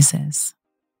arises?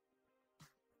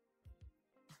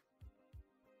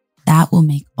 That will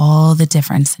make all the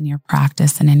difference in your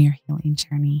practice and in your healing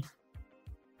journey.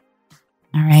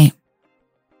 All right.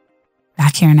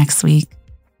 Back here next week.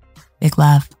 Big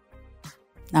love.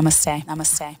 Namaste.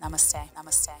 Namaste. Namaste.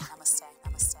 Namaste. Namaste.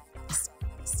 Namaste.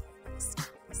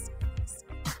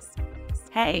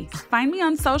 Hey, find me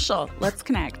on social. Let's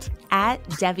connect. At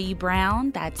Devi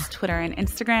Brown, that's Twitter and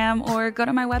Instagram, or go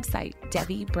to my website,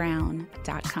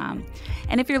 DeviBrown.com.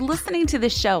 And if you're listening to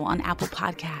this show on Apple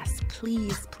Podcasts,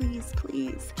 please, please,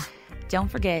 please don't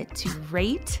forget to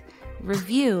rate,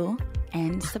 review,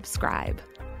 and subscribe.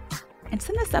 And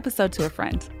send this episode to a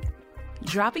friend.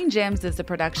 Dropping Gems is a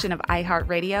production of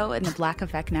iHeartRadio and the Black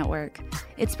Effect Network.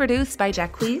 It's produced by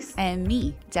Jacquees and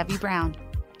me, Devi Brown.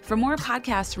 For more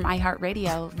podcasts from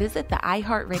iHeartRadio, visit the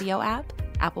iHeartRadio app,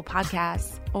 Apple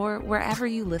Podcasts, or wherever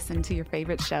you listen to your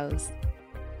favorite shows.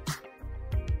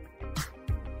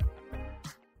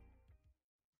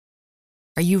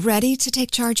 Are you ready to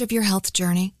take charge of your health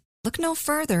journey? Look no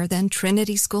further than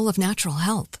Trinity School of Natural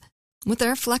Health. With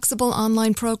their flexible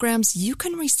online programs, you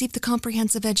can receive the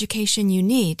comprehensive education you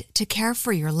need to care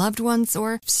for your loved ones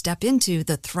or step into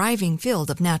the thriving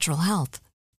field of natural health.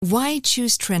 Why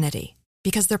choose Trinity?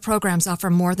 Because their programs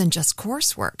offer more than just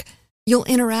coursework. You'll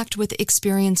interact with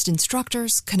experienced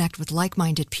instructors, connect with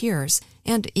like-minded peers,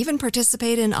 and even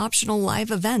participate in optional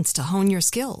live events to hone your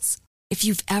skills. If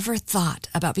you've ever thought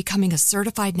about becoming a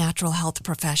certified natural health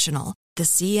professional, the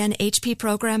CNHP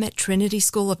program at Trinity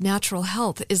School of Natural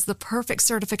Health is the perfect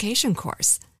certification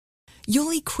course.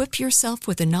 You'll equip yourself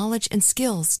with the knowledge and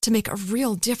skills to make a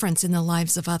real difference in the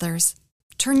lives of others.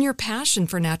 Turn your passion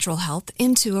for natural health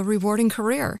into a rewarding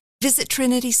career. Visit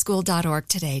trinityschool.org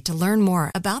today to learn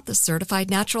more about the Certified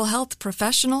Natural Health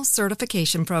Professional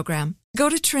Certification Program. Go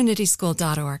to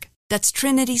trinityschool.org. That's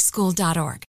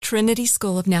trinityschool.org. Trinity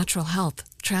School of Natural Health.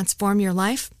 Transform your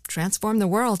life, transform the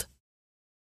world.